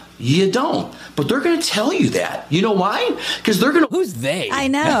franchise? You don't. But they're going to tell you that. You know why? Because they're going to... Who's they? I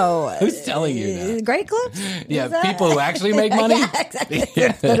know. Who's telling you that? Great Clips? Yeah, people who actually make money? Yeah, exactly.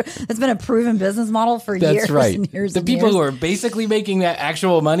 Yeah. It's been a proven business model for years. That's right. And years the people who are basically making that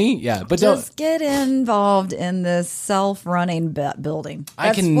actual money? Yeah. But just get involved in this self-running building.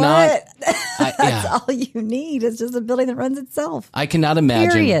 That's That's all you need. It's just a building that runs itself. I cannot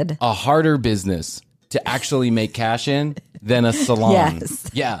imagine a harder business to actually make cash in than a salon. Yes.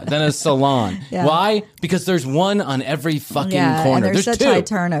 Yeah, than a salon. Yeah. Why? Because there's one on every fucking corner. And there's such high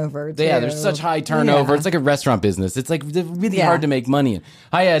turnover, too. Yeah, there's such high turnover. Yeah. It's like a restaurant business. It's like really hard to make money in.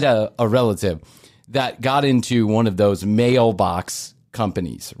 I had a relative that got into one of those mailbox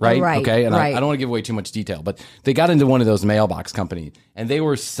companies, right? Okay. And I don't want to give away too much detail, but they got into one of those mailbox companies and they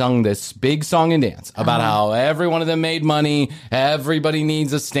were sung this big song and dance about how every one of them made money. Everybody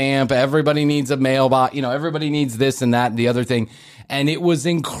needs a stamp. Everybody needs a mailbox. Everybody needs this and that and the other thing. And it was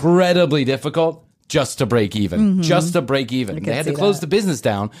incredibly difficult just to break even, They had to close the business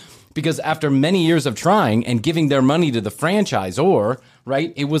down because after many years of trying and giving their money to the franchisor,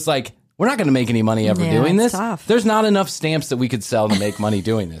 right? It was like, we're not going to make any money ever doing this. Tough. There's not enough stamps that we could sell to make money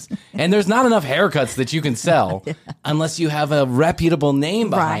doing this. And there's not enough haircuts that you can sell unless you have a reputable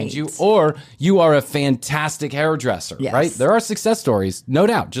name behind you or you are a fantastic hairdresser, right? There are success stories, no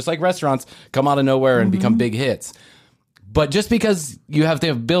doubt, just like restaurants come out of nowhere and become big hits. But just because you have to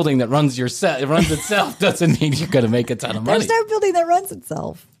have a building that runs itself doesn't mean you're going to make a ton of money. There's no building that runs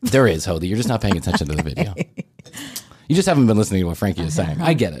itself. There is, Hody. You're just not paying attention to the video. You just haven't been listening to what Frankie is saying.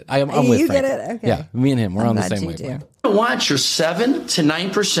 I get it. I'm with Frankie. You get it? Okay. Yeah, me and him, we're on the same wavelength. You want your 7 to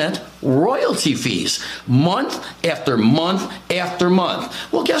 9% royalty fees month after month after month.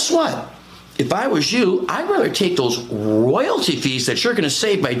 Well, guess what? If I was you, I'd rather take those royalty fees that you're going to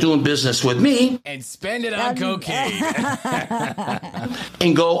save by doing business with me and spend it on cocaine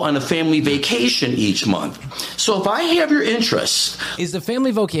and go on a family vacation each month. So if I have your interest. Is the family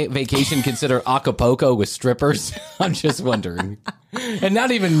vacation considered Acapulco with strippers? I'm just wondering. And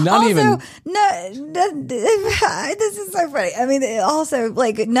not even. No, this is so funny. I mean, also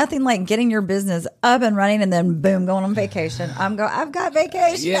like nothing like getting your business up and running and then boom, going on vacation. I've got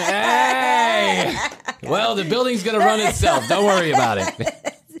vacation. Yeah. Well, the building's going to run itself. Don't worry about it.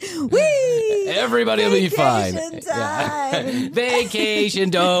 Everybody will be fine. Time.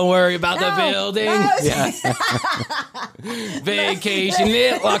 Vacation. Don't worry about the building. No. Yeah. Vacation.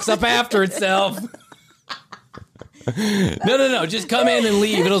 It locks up after itself. No. Just come in and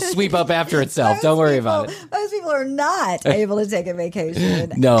leave. It'll sweep up after itself. Don't worry about it. Most people are not able to take a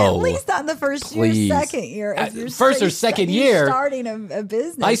vacation. No. At least not in the first year, second year. First or second year. Starting a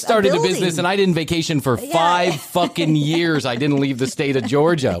business. I started a business and I didn't vacation for 5 fucking years. I didn't leave the state of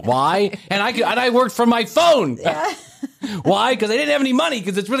Georgia. Why? And I worked from my phone. Yeah. Why? Because I didn't have any money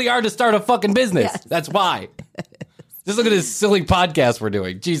because it's really hard to start a fucking business. Yes. That's why. Just look at this silly podcast we're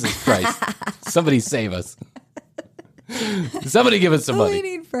doing. Jesus Christ. Somebody save us. Somebody give us some money. We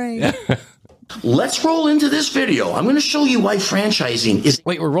need Frank. Let's roll into this video. I'm going to show you why franchising is...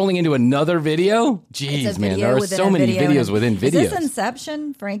 Wait, we're rolling into another video? Jeez, man, there are so many videos within videos. Is this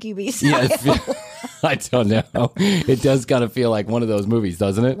Inception, Frankie B? Yeah, I don't know. It does kind of feel like one of those movies,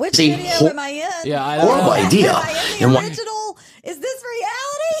 doesn't it? Which video am I in? Yeah, I don't know. Horrible idea. Am I in the original? Is this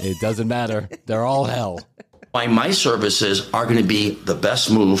reality? It doesn't matter. They're all hell. Why my services are going to be the best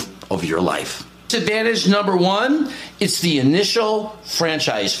move of your life. Advantage number 1, it's the initial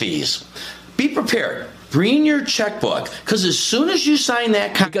franchise fees. Be prepared. Bring your checkbook, because as soon as you sign that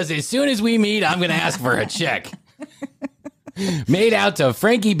contract... Because as soon as we meet, I'm going to ask for a check. Made out to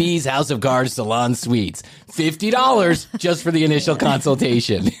Frankie B's House of Cards Salon Suites. $50 just for the initial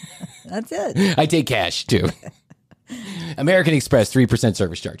consultation. That's it. I take cash, too. American Express, 3%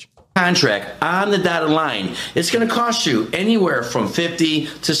 service charge. Contract on the dotted line. It's going to cost you anywhere from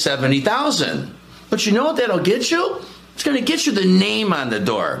 $50,000 to $70,000. But you know what that'll get you? It's going to get you the name on the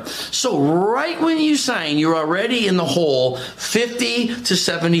door. So right when you sign, you're already in the hole $50,000 to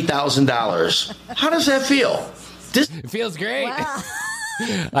 $70,000. How does that feel? It feels great. Wow.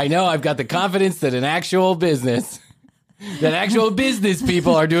 I know I've got the confidence that an actual business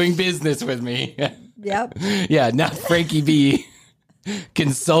people are doing business with me. Yep. Yeah, not Frankie B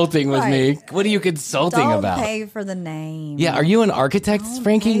consulting with me. What are you consulting about? Don't pay for the name. Yeah, are you an architect,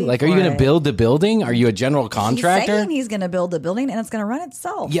 Frankie? Like, are you going to build the building? Are you a general contractor? He's saying he's going to build the building and it's going to run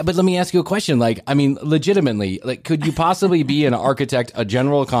itself. Yeah, but let me ask you a question. Like, I mean, legitimately, like, could you possibly be an architect, a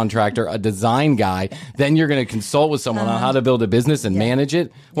general contractor, a design guy? Then you're going to consult with someone on how to build a business and manage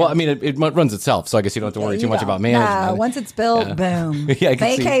it? Well, I mean, it runs itself, so I guess you don't have to worry too much about management. Once it's built, boom. Yeah,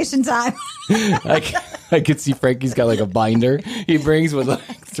 vacation time. I could see Frankie's got like a binder he brings with like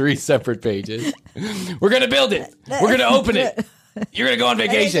 3 separate pages. We're going to build it. We're going to open it. You're going to go on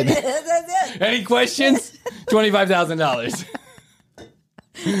vacation. That's it. Any questions?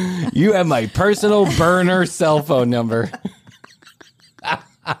 $25,000. You have my personal burner cell phone number.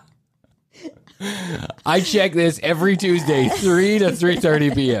 I check this every Tuesday, 3 to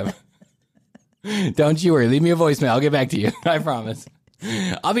 3:30 p.m. Don't you worry. Leave me a voicemail. I'll get back to you. I promise.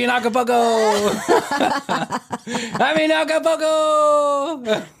 I'll be in Acapulco. I'm in Acapulco.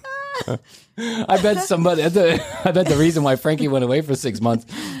 I bet the reason why Frankie went away for 6 months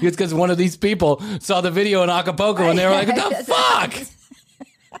is because one of these people saw the video in Acapulco and they were like, what the fuck?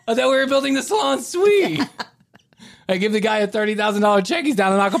 I thought we were building the salon suite. I give the guy a $30,000 check. He's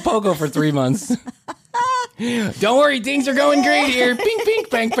down in Acapulco for 3 months. Don't worry, things are going great here. Pink, pink,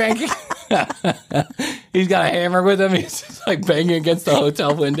 bang, bang. He's got a hammer with him. He's just like banging against the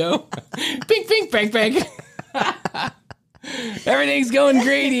hotel window. Pink, pink, bang, bang. Everything's going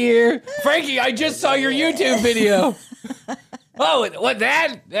great here. Frankie, I just saw your YouTube video. Oh, what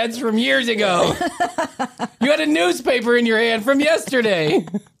that? That's from years ago. You had a newspaper in your hand from yesterday.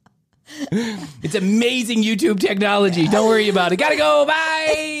 It's amazing YouTube technology. Don't worry about it. Gotta go.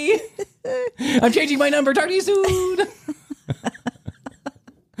 Bye. I'm changing my number. Talk to you soon.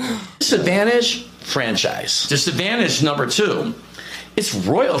 Disadvantage, franchise. Disadvantage number 2, it's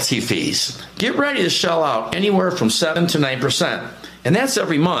royalty fees. Get ready to shell out anywhere from 7 to 9%. And that's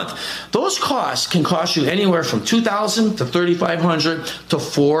every month. Those costs can cost you anywhere from $2,000 to $3,500 to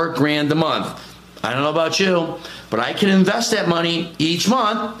 $4,000 a month. I don't know about you, but I can invest that money each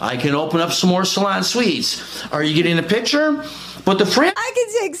month. I can open up some more salon suites. Are you getting a picture? But the I can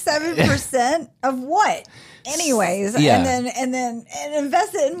take 7% of what? Anyways, yeah. and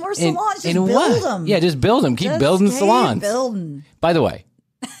invest it in more salons. Just build them. Yeah, just build them. Keep building salons. Building. By the way,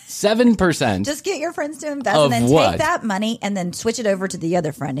 7%. Just get your friends to invest and then take that money and then switch it over to the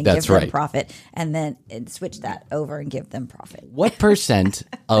other friend and give them profit. And then switch that over and give them profit. What percent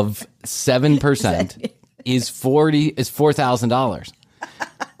of 7% is $4,000?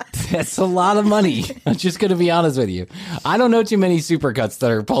 That's a lot of money. I'm just going to be honest with you. I don't know too many supercuts that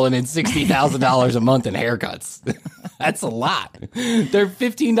are pulling in $60,000 a month in haircuts. That's a lot. They're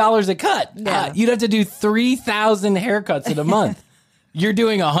 $15 a cut. Yeah. You'd have to do 3,000 haircuts in a month. You're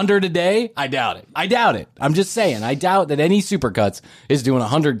doing 100 a day? I doubt it. I'm just saying. I doubt that any supercuts is doing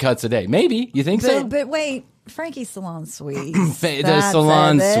 100 cuts a day. Maybe. You think so? But wait. Frankie's Salon Suites. The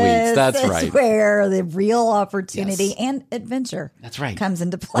salon suites. That's right. That's where the real opportunity and adventure comes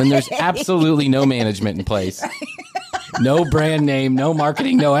into play. When there's absolutely no management in place, no brand name, no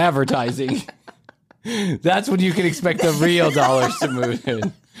marketing, no advertising. That's when you can expect the real dollars to move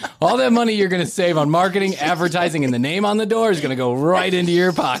in. All that money you're going to save on marketing, advertising, and the name on the door is going to go right into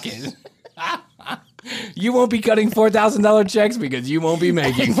your pocket. You won't be cutting $4,000 checks because you won't be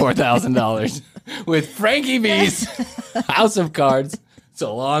making $4,000 with Frankie B's House of Cards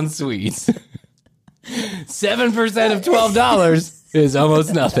Salon Suites. 7% of $12 is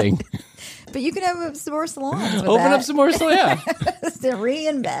almost nothing. But you can have some more salons. Open up some more salons. Yeah. To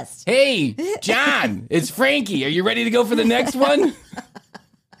reinvest. Hey, John, it's Frankie. Are you ready to go for the next one?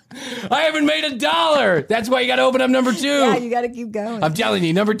 I haven't made $1. That's why you got to open up number 2. Yeah, you got to keep going. I'm telling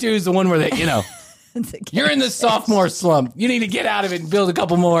you, number 2 is the one where they, you're in the sophomore slump. You need to get out of it and build a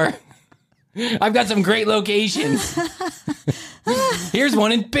couple more. I've got some great locations. Here's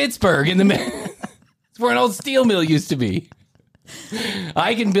one in Pittsburgh in the it's where an old steel mill used to be.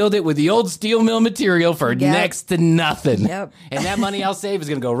 I can build it with the old steel mill material for next to nothing. Yep. And that money I'll save is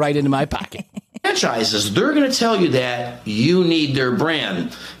going to go right into my pocket. Franchises, they're going to tell you that you need their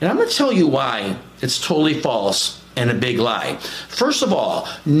brand. And I'm going to tell you why it's totally false and a big lie. First of all,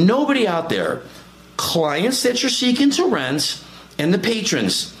 nobody out there, clients that you're seeking to rent and the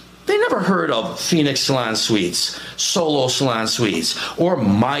patrons, they never heard of Phoenix Salon Suites, Solo Salon Suites, or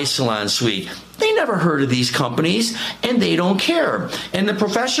My Salon Suite. They never heard of these companies, and they don't care. And the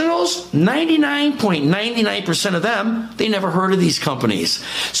professionals, 99.99% of them, they never heard of these companies.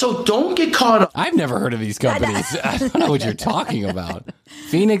 So don't get caught up. I've never heard of these companies. I don't know what you're talking about.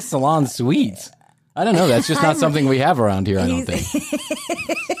 Phoenix Salon Suites. I don't know. That's just not something we have around here, I don't think.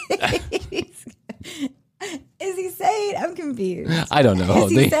 Is he saying? I'm confused. I don't know.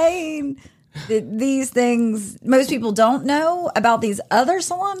 Is he saying that these things most people don't know about these other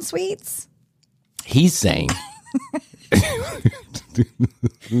salon suites? He's saying.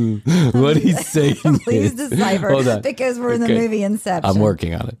 What he's saying Please decipher, because we're in the movie Inception. I'm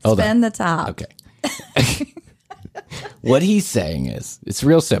working on it. Spin the top. Okay. What he's saying is, it's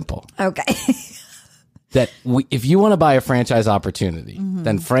real simple. Okay. That if you want to buy a franchise opportunity,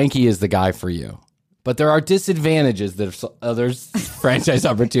 then Frankie is the guy for you. But there are disadvantages that other franchise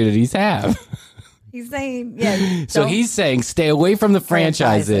opportunities have. He's saying, So he's saying, stay away from the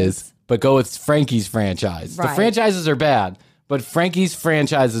franchises, but go with Frankie's franchise. Right. The franchises are bad, but Frankie's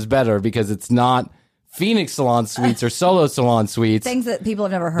franchise is better because it's not Phoenix Salon Suites or Solo Salon Suites. Things that people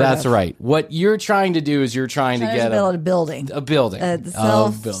have never heard of. That's right. What you're trying to do is you're trying to get build a building. A building.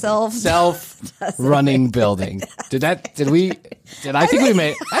 Self-running building. I think we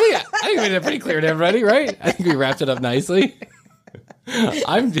made it pretty clear to everybody, right? I think we wrapped it up nicely.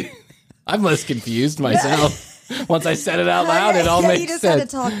 I'm less confused myself. Once I said it out loud, it all makes sense. You just had to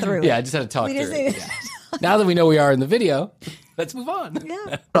talk through it. Yeah, I just had to talk through it. Yeah. Now that we know we are in the video, Let's move on.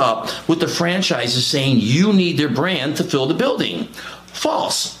 Yeah. Up with the franchises saying you need their brand to fill the building.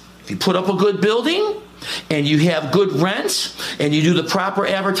 False. If you put up a good building and you have good rents and you do the proper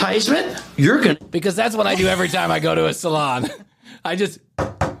advertisement, you're going to... Because that's what I do every time I go to a salon. It's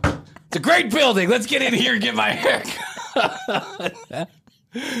a great building. Let's get in here and get my hair cut.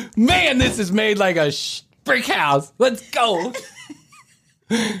 Man, this is made like a brick house. Let's go.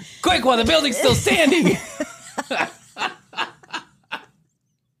 Quick while the building's still standing.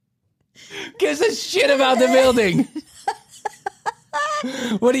 Gives a shit about the building.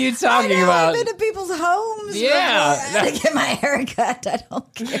 What are you talking about? I've been to people's homes. Yeah. To get my hair cut. I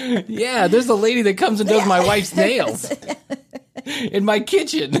don't care. Yeah, there's a lady that comes and does my wife's nails in my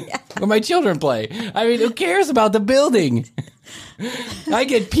kitchen where my children play. I mean, who cares about the building? I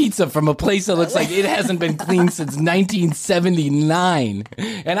get pizza from a place that looks like it hasn't been cleaned since 1979.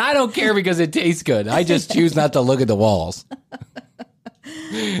 And I don't care because it tastes good. I just choose not to look at the walls.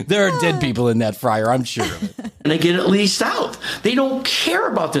 There are dead people in that fryer, I'm sure of it. And they get it leased out. They don't care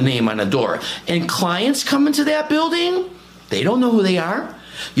about the name on the door. And clients come into that building, they don't know who they are.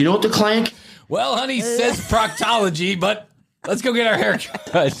 You know what the client... Well, honey, says proctology, but let's go get our hair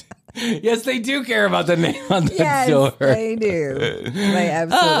cut. Yes, they do care about the name on the door. Yes, they do. They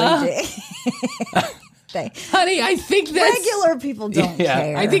absolutely do. Honey, I think that's... Regular people don't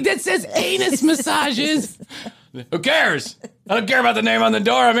care. I think that says anus massages. Who cares? I don't care about the name on the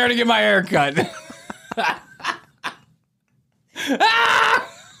door. I'm here to get my hair cut.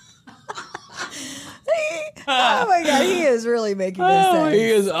 Oh my God, he is really making this sense. He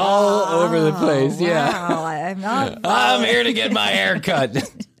is all over the place. Wow, I'm not. I'm here to get my hair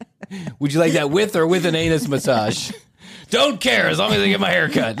cut. Would you like that with or with an anus massage? Don't care as long as I get my hair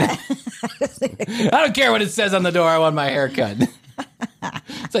cut. I don't care what it says on the door. I want my hair cut.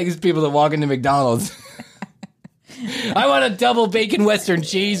 It's like these people that walk into McDonald's. I want a double bacon Western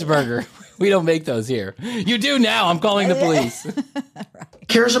cheeseburger. We don't make those here. You do now. I'm calling the police.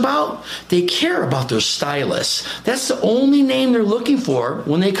 cares about? They care about their stylist. That's the only name they're looking for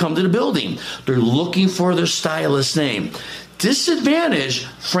when they come to the building. They're looking for their stylist name. Disadvantage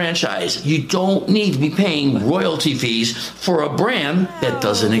franchise. You don't need to be paying royalty fees for a brand that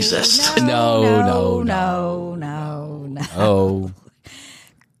doesn't exist. No.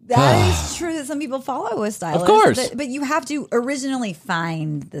 That is true that some people follow a stylist. Of course. But you have to originally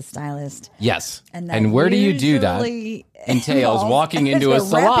find the stylist. Yes. And where do you do that? Entails walking into a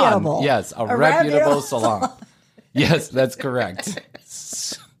salon. Reputable. Yes, a reputable salon. Yes, that's correct.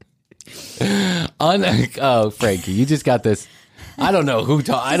 Oh, Frankie, you just got this. I don't know who.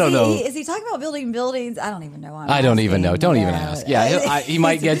 I don't know. Is he talking about building buildings? I don't even know. I don't even know. Don't even ask. Yeah, he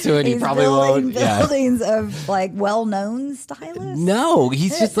might get to it. He probably won't. Buildings of like well-known stylists. No,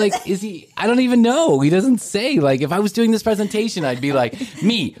 he's just like, is he? I don't even know. He doesn't say. Like, if I was doing this presentation, I'd be like,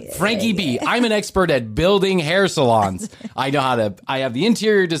 me, Frankie B. I'm an expert at building hair salons. I know how to. I have the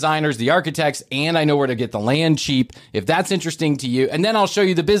interior designers, the architects, and I know where to get the land cheap. If that's interesting to you, and then I'll show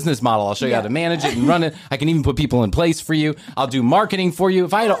you the business model. I'll show you how to manage it and run it. I can even put people in place for you. I'll do marketing for you.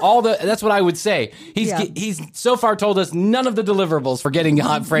 If I had all the, that's what I would say. He's so far told us none of the deliverables for getting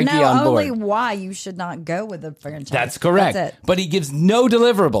Frankie on board. Only why you should not go with the franchise. That's correct. That's it. But he gives no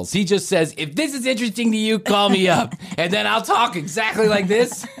deliverables. He just says, if this is interesting to you, call me up. And then I'll talk exactly like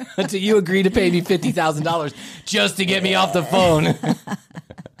this until you agree to pay me $50,000 just to get me off the phone.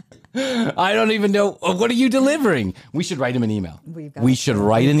 I don't even know. What are you delivering? We should write him an email. We should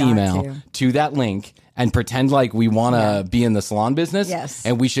write an email to that link and pretend like we want to be in the salon business. Yes.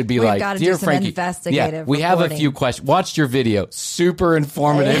 And we should be like, dear Frankie, investigative we have a few questions. Watched your video. Super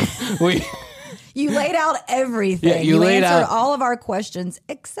informative. You laid out everything. Yeah, you answered all of our questions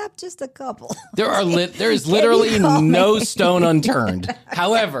except just a couple. There is literally no stone unturned.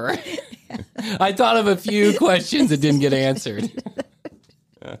 However, I thought of a few questions that didn't get answered.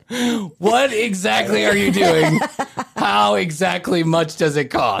 What exactly are you doing? How exactly much does it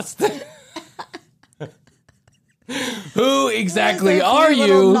cost? Who exactly are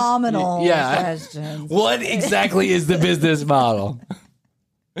you? Nominal questions. What exactly is the business model?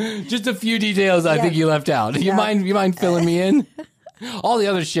 Just a few details I think you left out. You mind filling me in? All the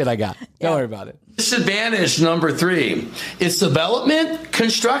other shit I got. Don't worry about it. Disadvantage number 3 is development,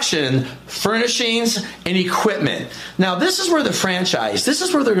 construction, furnishings, and equipment. Now, this is where they're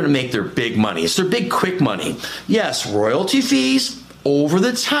going to make their big money. It's their big quick money. Yes, royalty fees over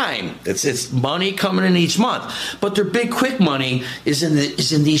the time. It's money coming in each month. But their big quick money is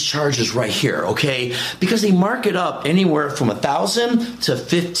in these charges right here, okay? Because they mark it up anywhere from 1,000 to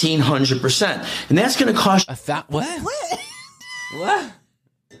 1,500%. And that's going to cost what?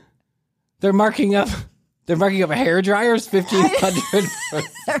 They're marking up They're marking up hairdryers, $1,500.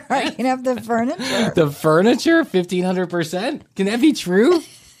 They're marking up the furniture. The furniture, 1,500%? Can that be true?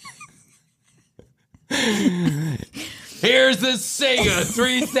 Here's the Sega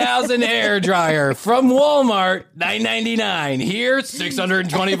 3000 hairdryer from Walmart, $9.99. Here,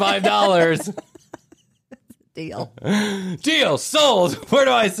 $625. Deal. Deal. Sold. Where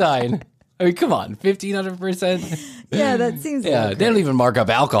do I sign? I mean, come on, 1,500%. Yeah, that seems. Yeah, they don't even mark up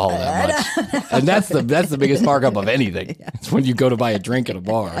alcohol that much, and that's the biggest markup of anything. Yeah. It's when you go to buy a drink at a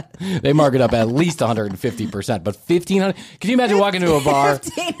bar. They mark it up at least 150%, but 1,500. Can you imagine walking to a bar?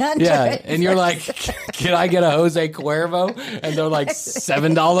 1,500. Yeah, and you're like, "Can I get a Jose Cuervo?" And they're like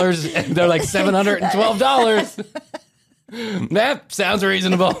 $7, and they're like $712. That sounds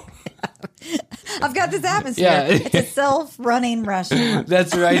reasonable. I've got this atmosphere. Yeah. It's a self-running restaurant.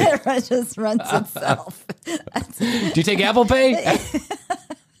 That's right. It just runs itself. Do you take Apple Pay?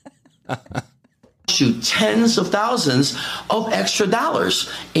 You tens of thousands of extra dollars,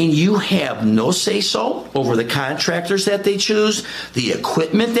 and you have no say-so over the contractors that they choose, the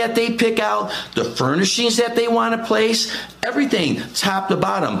equipment that they pick out, the furnishings that they want to place, everything top to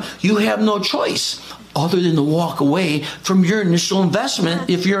bottom. You have no choice other than to walk away from your initial investment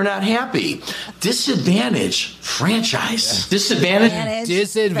if you're not happy. Disadvantage franchise.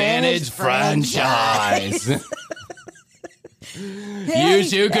 Disadvantage franchise. You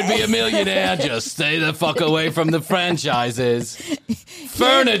too could be a millionaire. Just stay the fuck away from the franchises.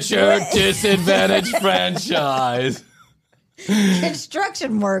 Furniture disadvantage franchise.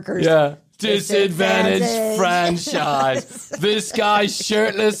 Construction workers. Yeah. Disadvantage franchise. This guy's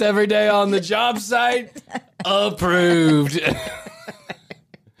shirtless every day on the job site. Approved.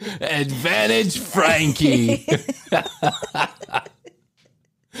 Advantage Frankie.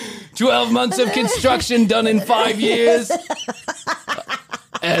 12 months of construction done in 5 years.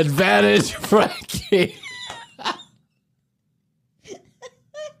 Advantage Frankie.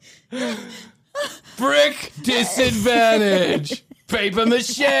 Brick disadvantage. Paper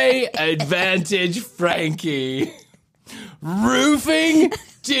mache, advantage Frankie. Roofing,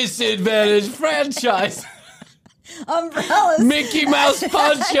 disadvantage franchise. Umbrellas. Mickey Mouse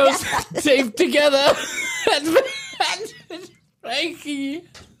ponchos taped together, advantage Frankie.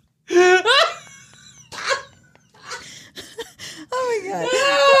 Oh my God.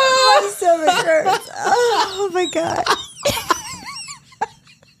 My stomach hurts. Oh my God.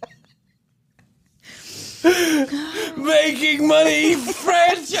 Making money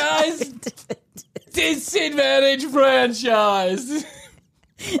franchise. Disadvantage franchise.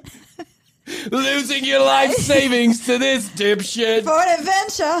 Losing your life savings to this dipshit. For an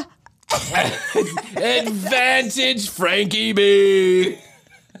adventure. Advantage Frankie B.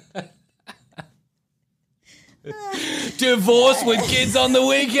 Divorce with kids on the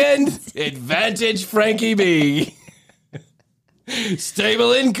weekend. Advantage Frankie B.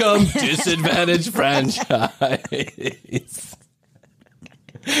 Stable income. Disadvantage franchise.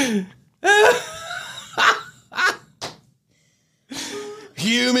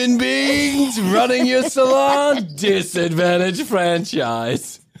 Human beings running your salon. Disadvantage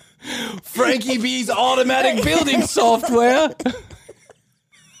franchise. Frankie B's automatic building software.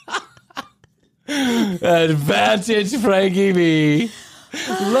 Advantage Frankie B.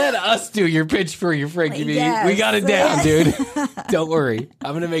 Let us do your pitch for your Frankie B. Yes. We got it down, dude. Don't worry.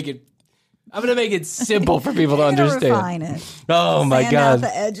 I'm gonna make it simple for people to understand. Refine it. Oh my Sand God. out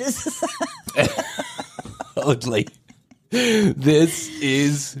the edges. Totally. This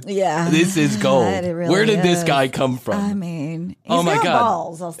is gold. Really Where did this guy come from? I mean, oh my God,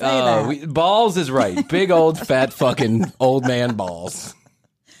 balls. I'll say that. Balls is right. Big old fat fucking old man balls.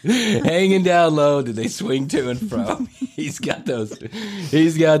 Hanging down low, did they swing to and fro? He's got those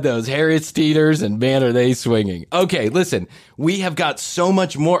Harriet Steeders, and man, are they swinging. Okay, listen, we have got so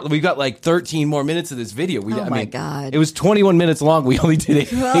much more. We've got like 13 more minutes of this video. My God. It was 21 minutes long. We only did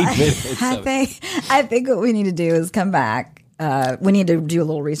 8 minutes. I think what we need to do is come back. We need to do a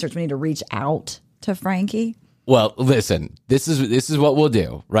little research. We need to reach out to Frankie. Well, listen, this is what we'll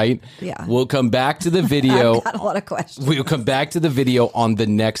do, right? Yeah. We'll come back to the video. I've got a lot of questions. We'll come back to the video on the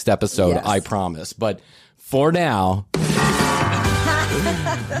next episode, Yes. I promise. But for now,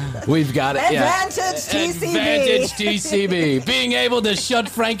 we've got Advantage TCB. Advantage TCB. Being able to shut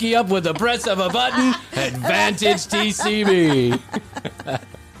Frankie up with the press of a button. Advantage TCB.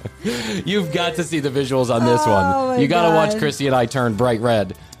 You've got to see the visuals on this one. You got to watch Chrissy and I turn bright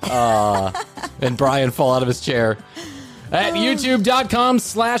red. And Brian fall out of his chair at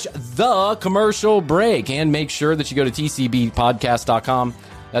youtube.com/thecommercialbreak. And make sure that you go to tcbpodcast.com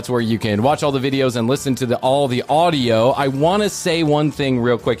That's where you can watch all the videos and listen to all the audio. I want to say one thing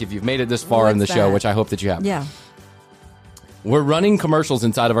real quick if you've made it this far in the show, which I hope that you have. Yeah. We're running commercials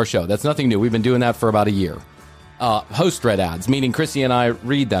inside of our show. That's nothing new. We've been doing that for about a year. Host read ads, meaning Chrissy and I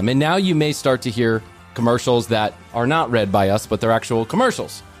read them. And now you may start to hear commercials that are not read by us, but they're actual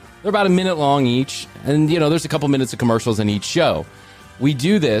commercials. They're about a minute long each. And, there's a couple minutes of commercials in each show. We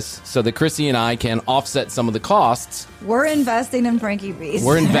do this so that Chrissy and I can offset some of the costs. We're investing in Frankie B's.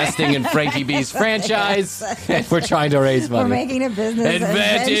 We're investing in Frankie B's franchise. And we're trying to raise money. We're making a business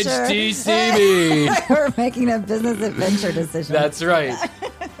Advantage adventure. TCB. We're making a business adventure decision. That's right.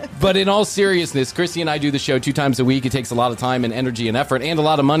 But in all seriousness, Chrissy and I do the show 2 times a week. It takes a lot of time and energy and effort and a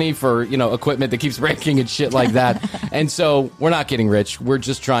lot of money for, equipment that keeps breaking and shit like that. And so we're not getting rich. We're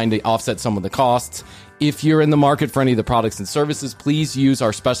just trying to offset some of the costs. If you're in the market for any of the products and services, please use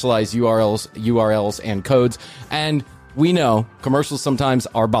our specialized URLs and codes. And we know commercials sometimes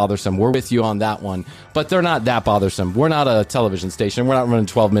are bothersome. We're with you on that one. But they're not that bothersome. We're not a television station. We're not running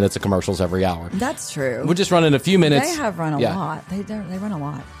 12 minutes of commercials every hour. That's true. We're just running a few minutes. They have run a lot. They run a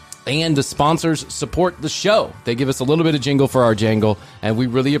lot. And the sponsors support the show. They give us a little bit of jingle for our jangle. And we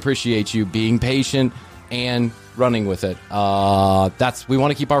really appreciate you being patient and running with it. We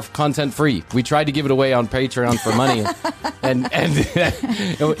want to keep our content free. We tried to give it away on Patreon for money, and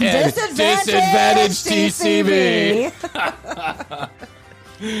disadvantage TCB.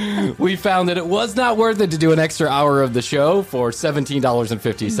 We found that it was not worth it to do an extra hour of the show for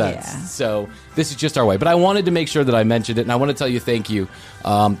 $17.50. Yeah. So this is just our way. But I wanted to make sure that I mentioned it, and I want to tell you thank you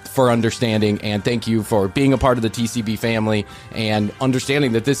for understanding, and thank you for being a part of the TCB family and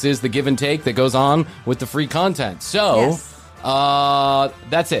understanding that this is the give and take that goes on with the free content. So... Yes.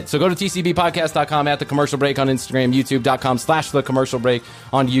 That's it. So go to tcbpodcast.com, at The Commercial Break on Instagram, youtube.com/The Commercial Break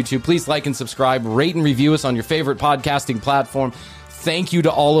on YouTube. Please like and subscribe, rate and review us on your favorite podcasting platform. Thank you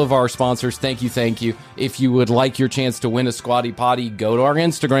to all of our sponsors. Thank you. If you would like your chance to win a Squatty Potty, go to our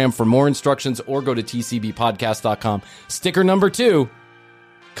Instagram for more instructions or go to tcbpodcast.com. Sticker number 2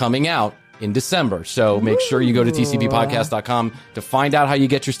 coming out in December. So make sure you go to tcbpodcast.com to find out how you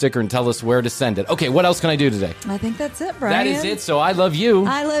get your sticker and tell us where to send it. Okay, what else can I do today? I think that's it, Brian. That is it. So I love you.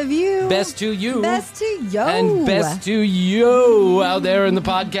 I love you. Best to you. Best to yo. And best to you out there in the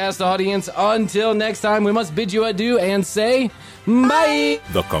podcast audience. Until next time, we must bid you adieu and say bye.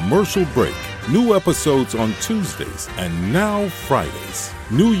 The Commercial Break. New episodes on Tuesdays and now Fridays.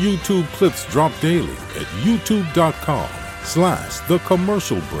 New YouTube clips drop daily at youtube.com/The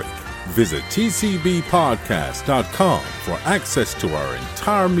Commercial Break. Visit tcbpodcast.com for access to our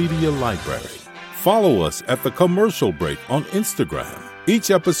entire media library. Follow us at The Commercial Break on Instagram.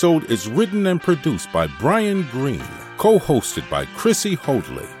 Each episode is written and produced by Brian Green, co-hosted by Chrissy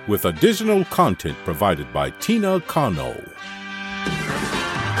Hoadley, with additional content provided by Tina Cano.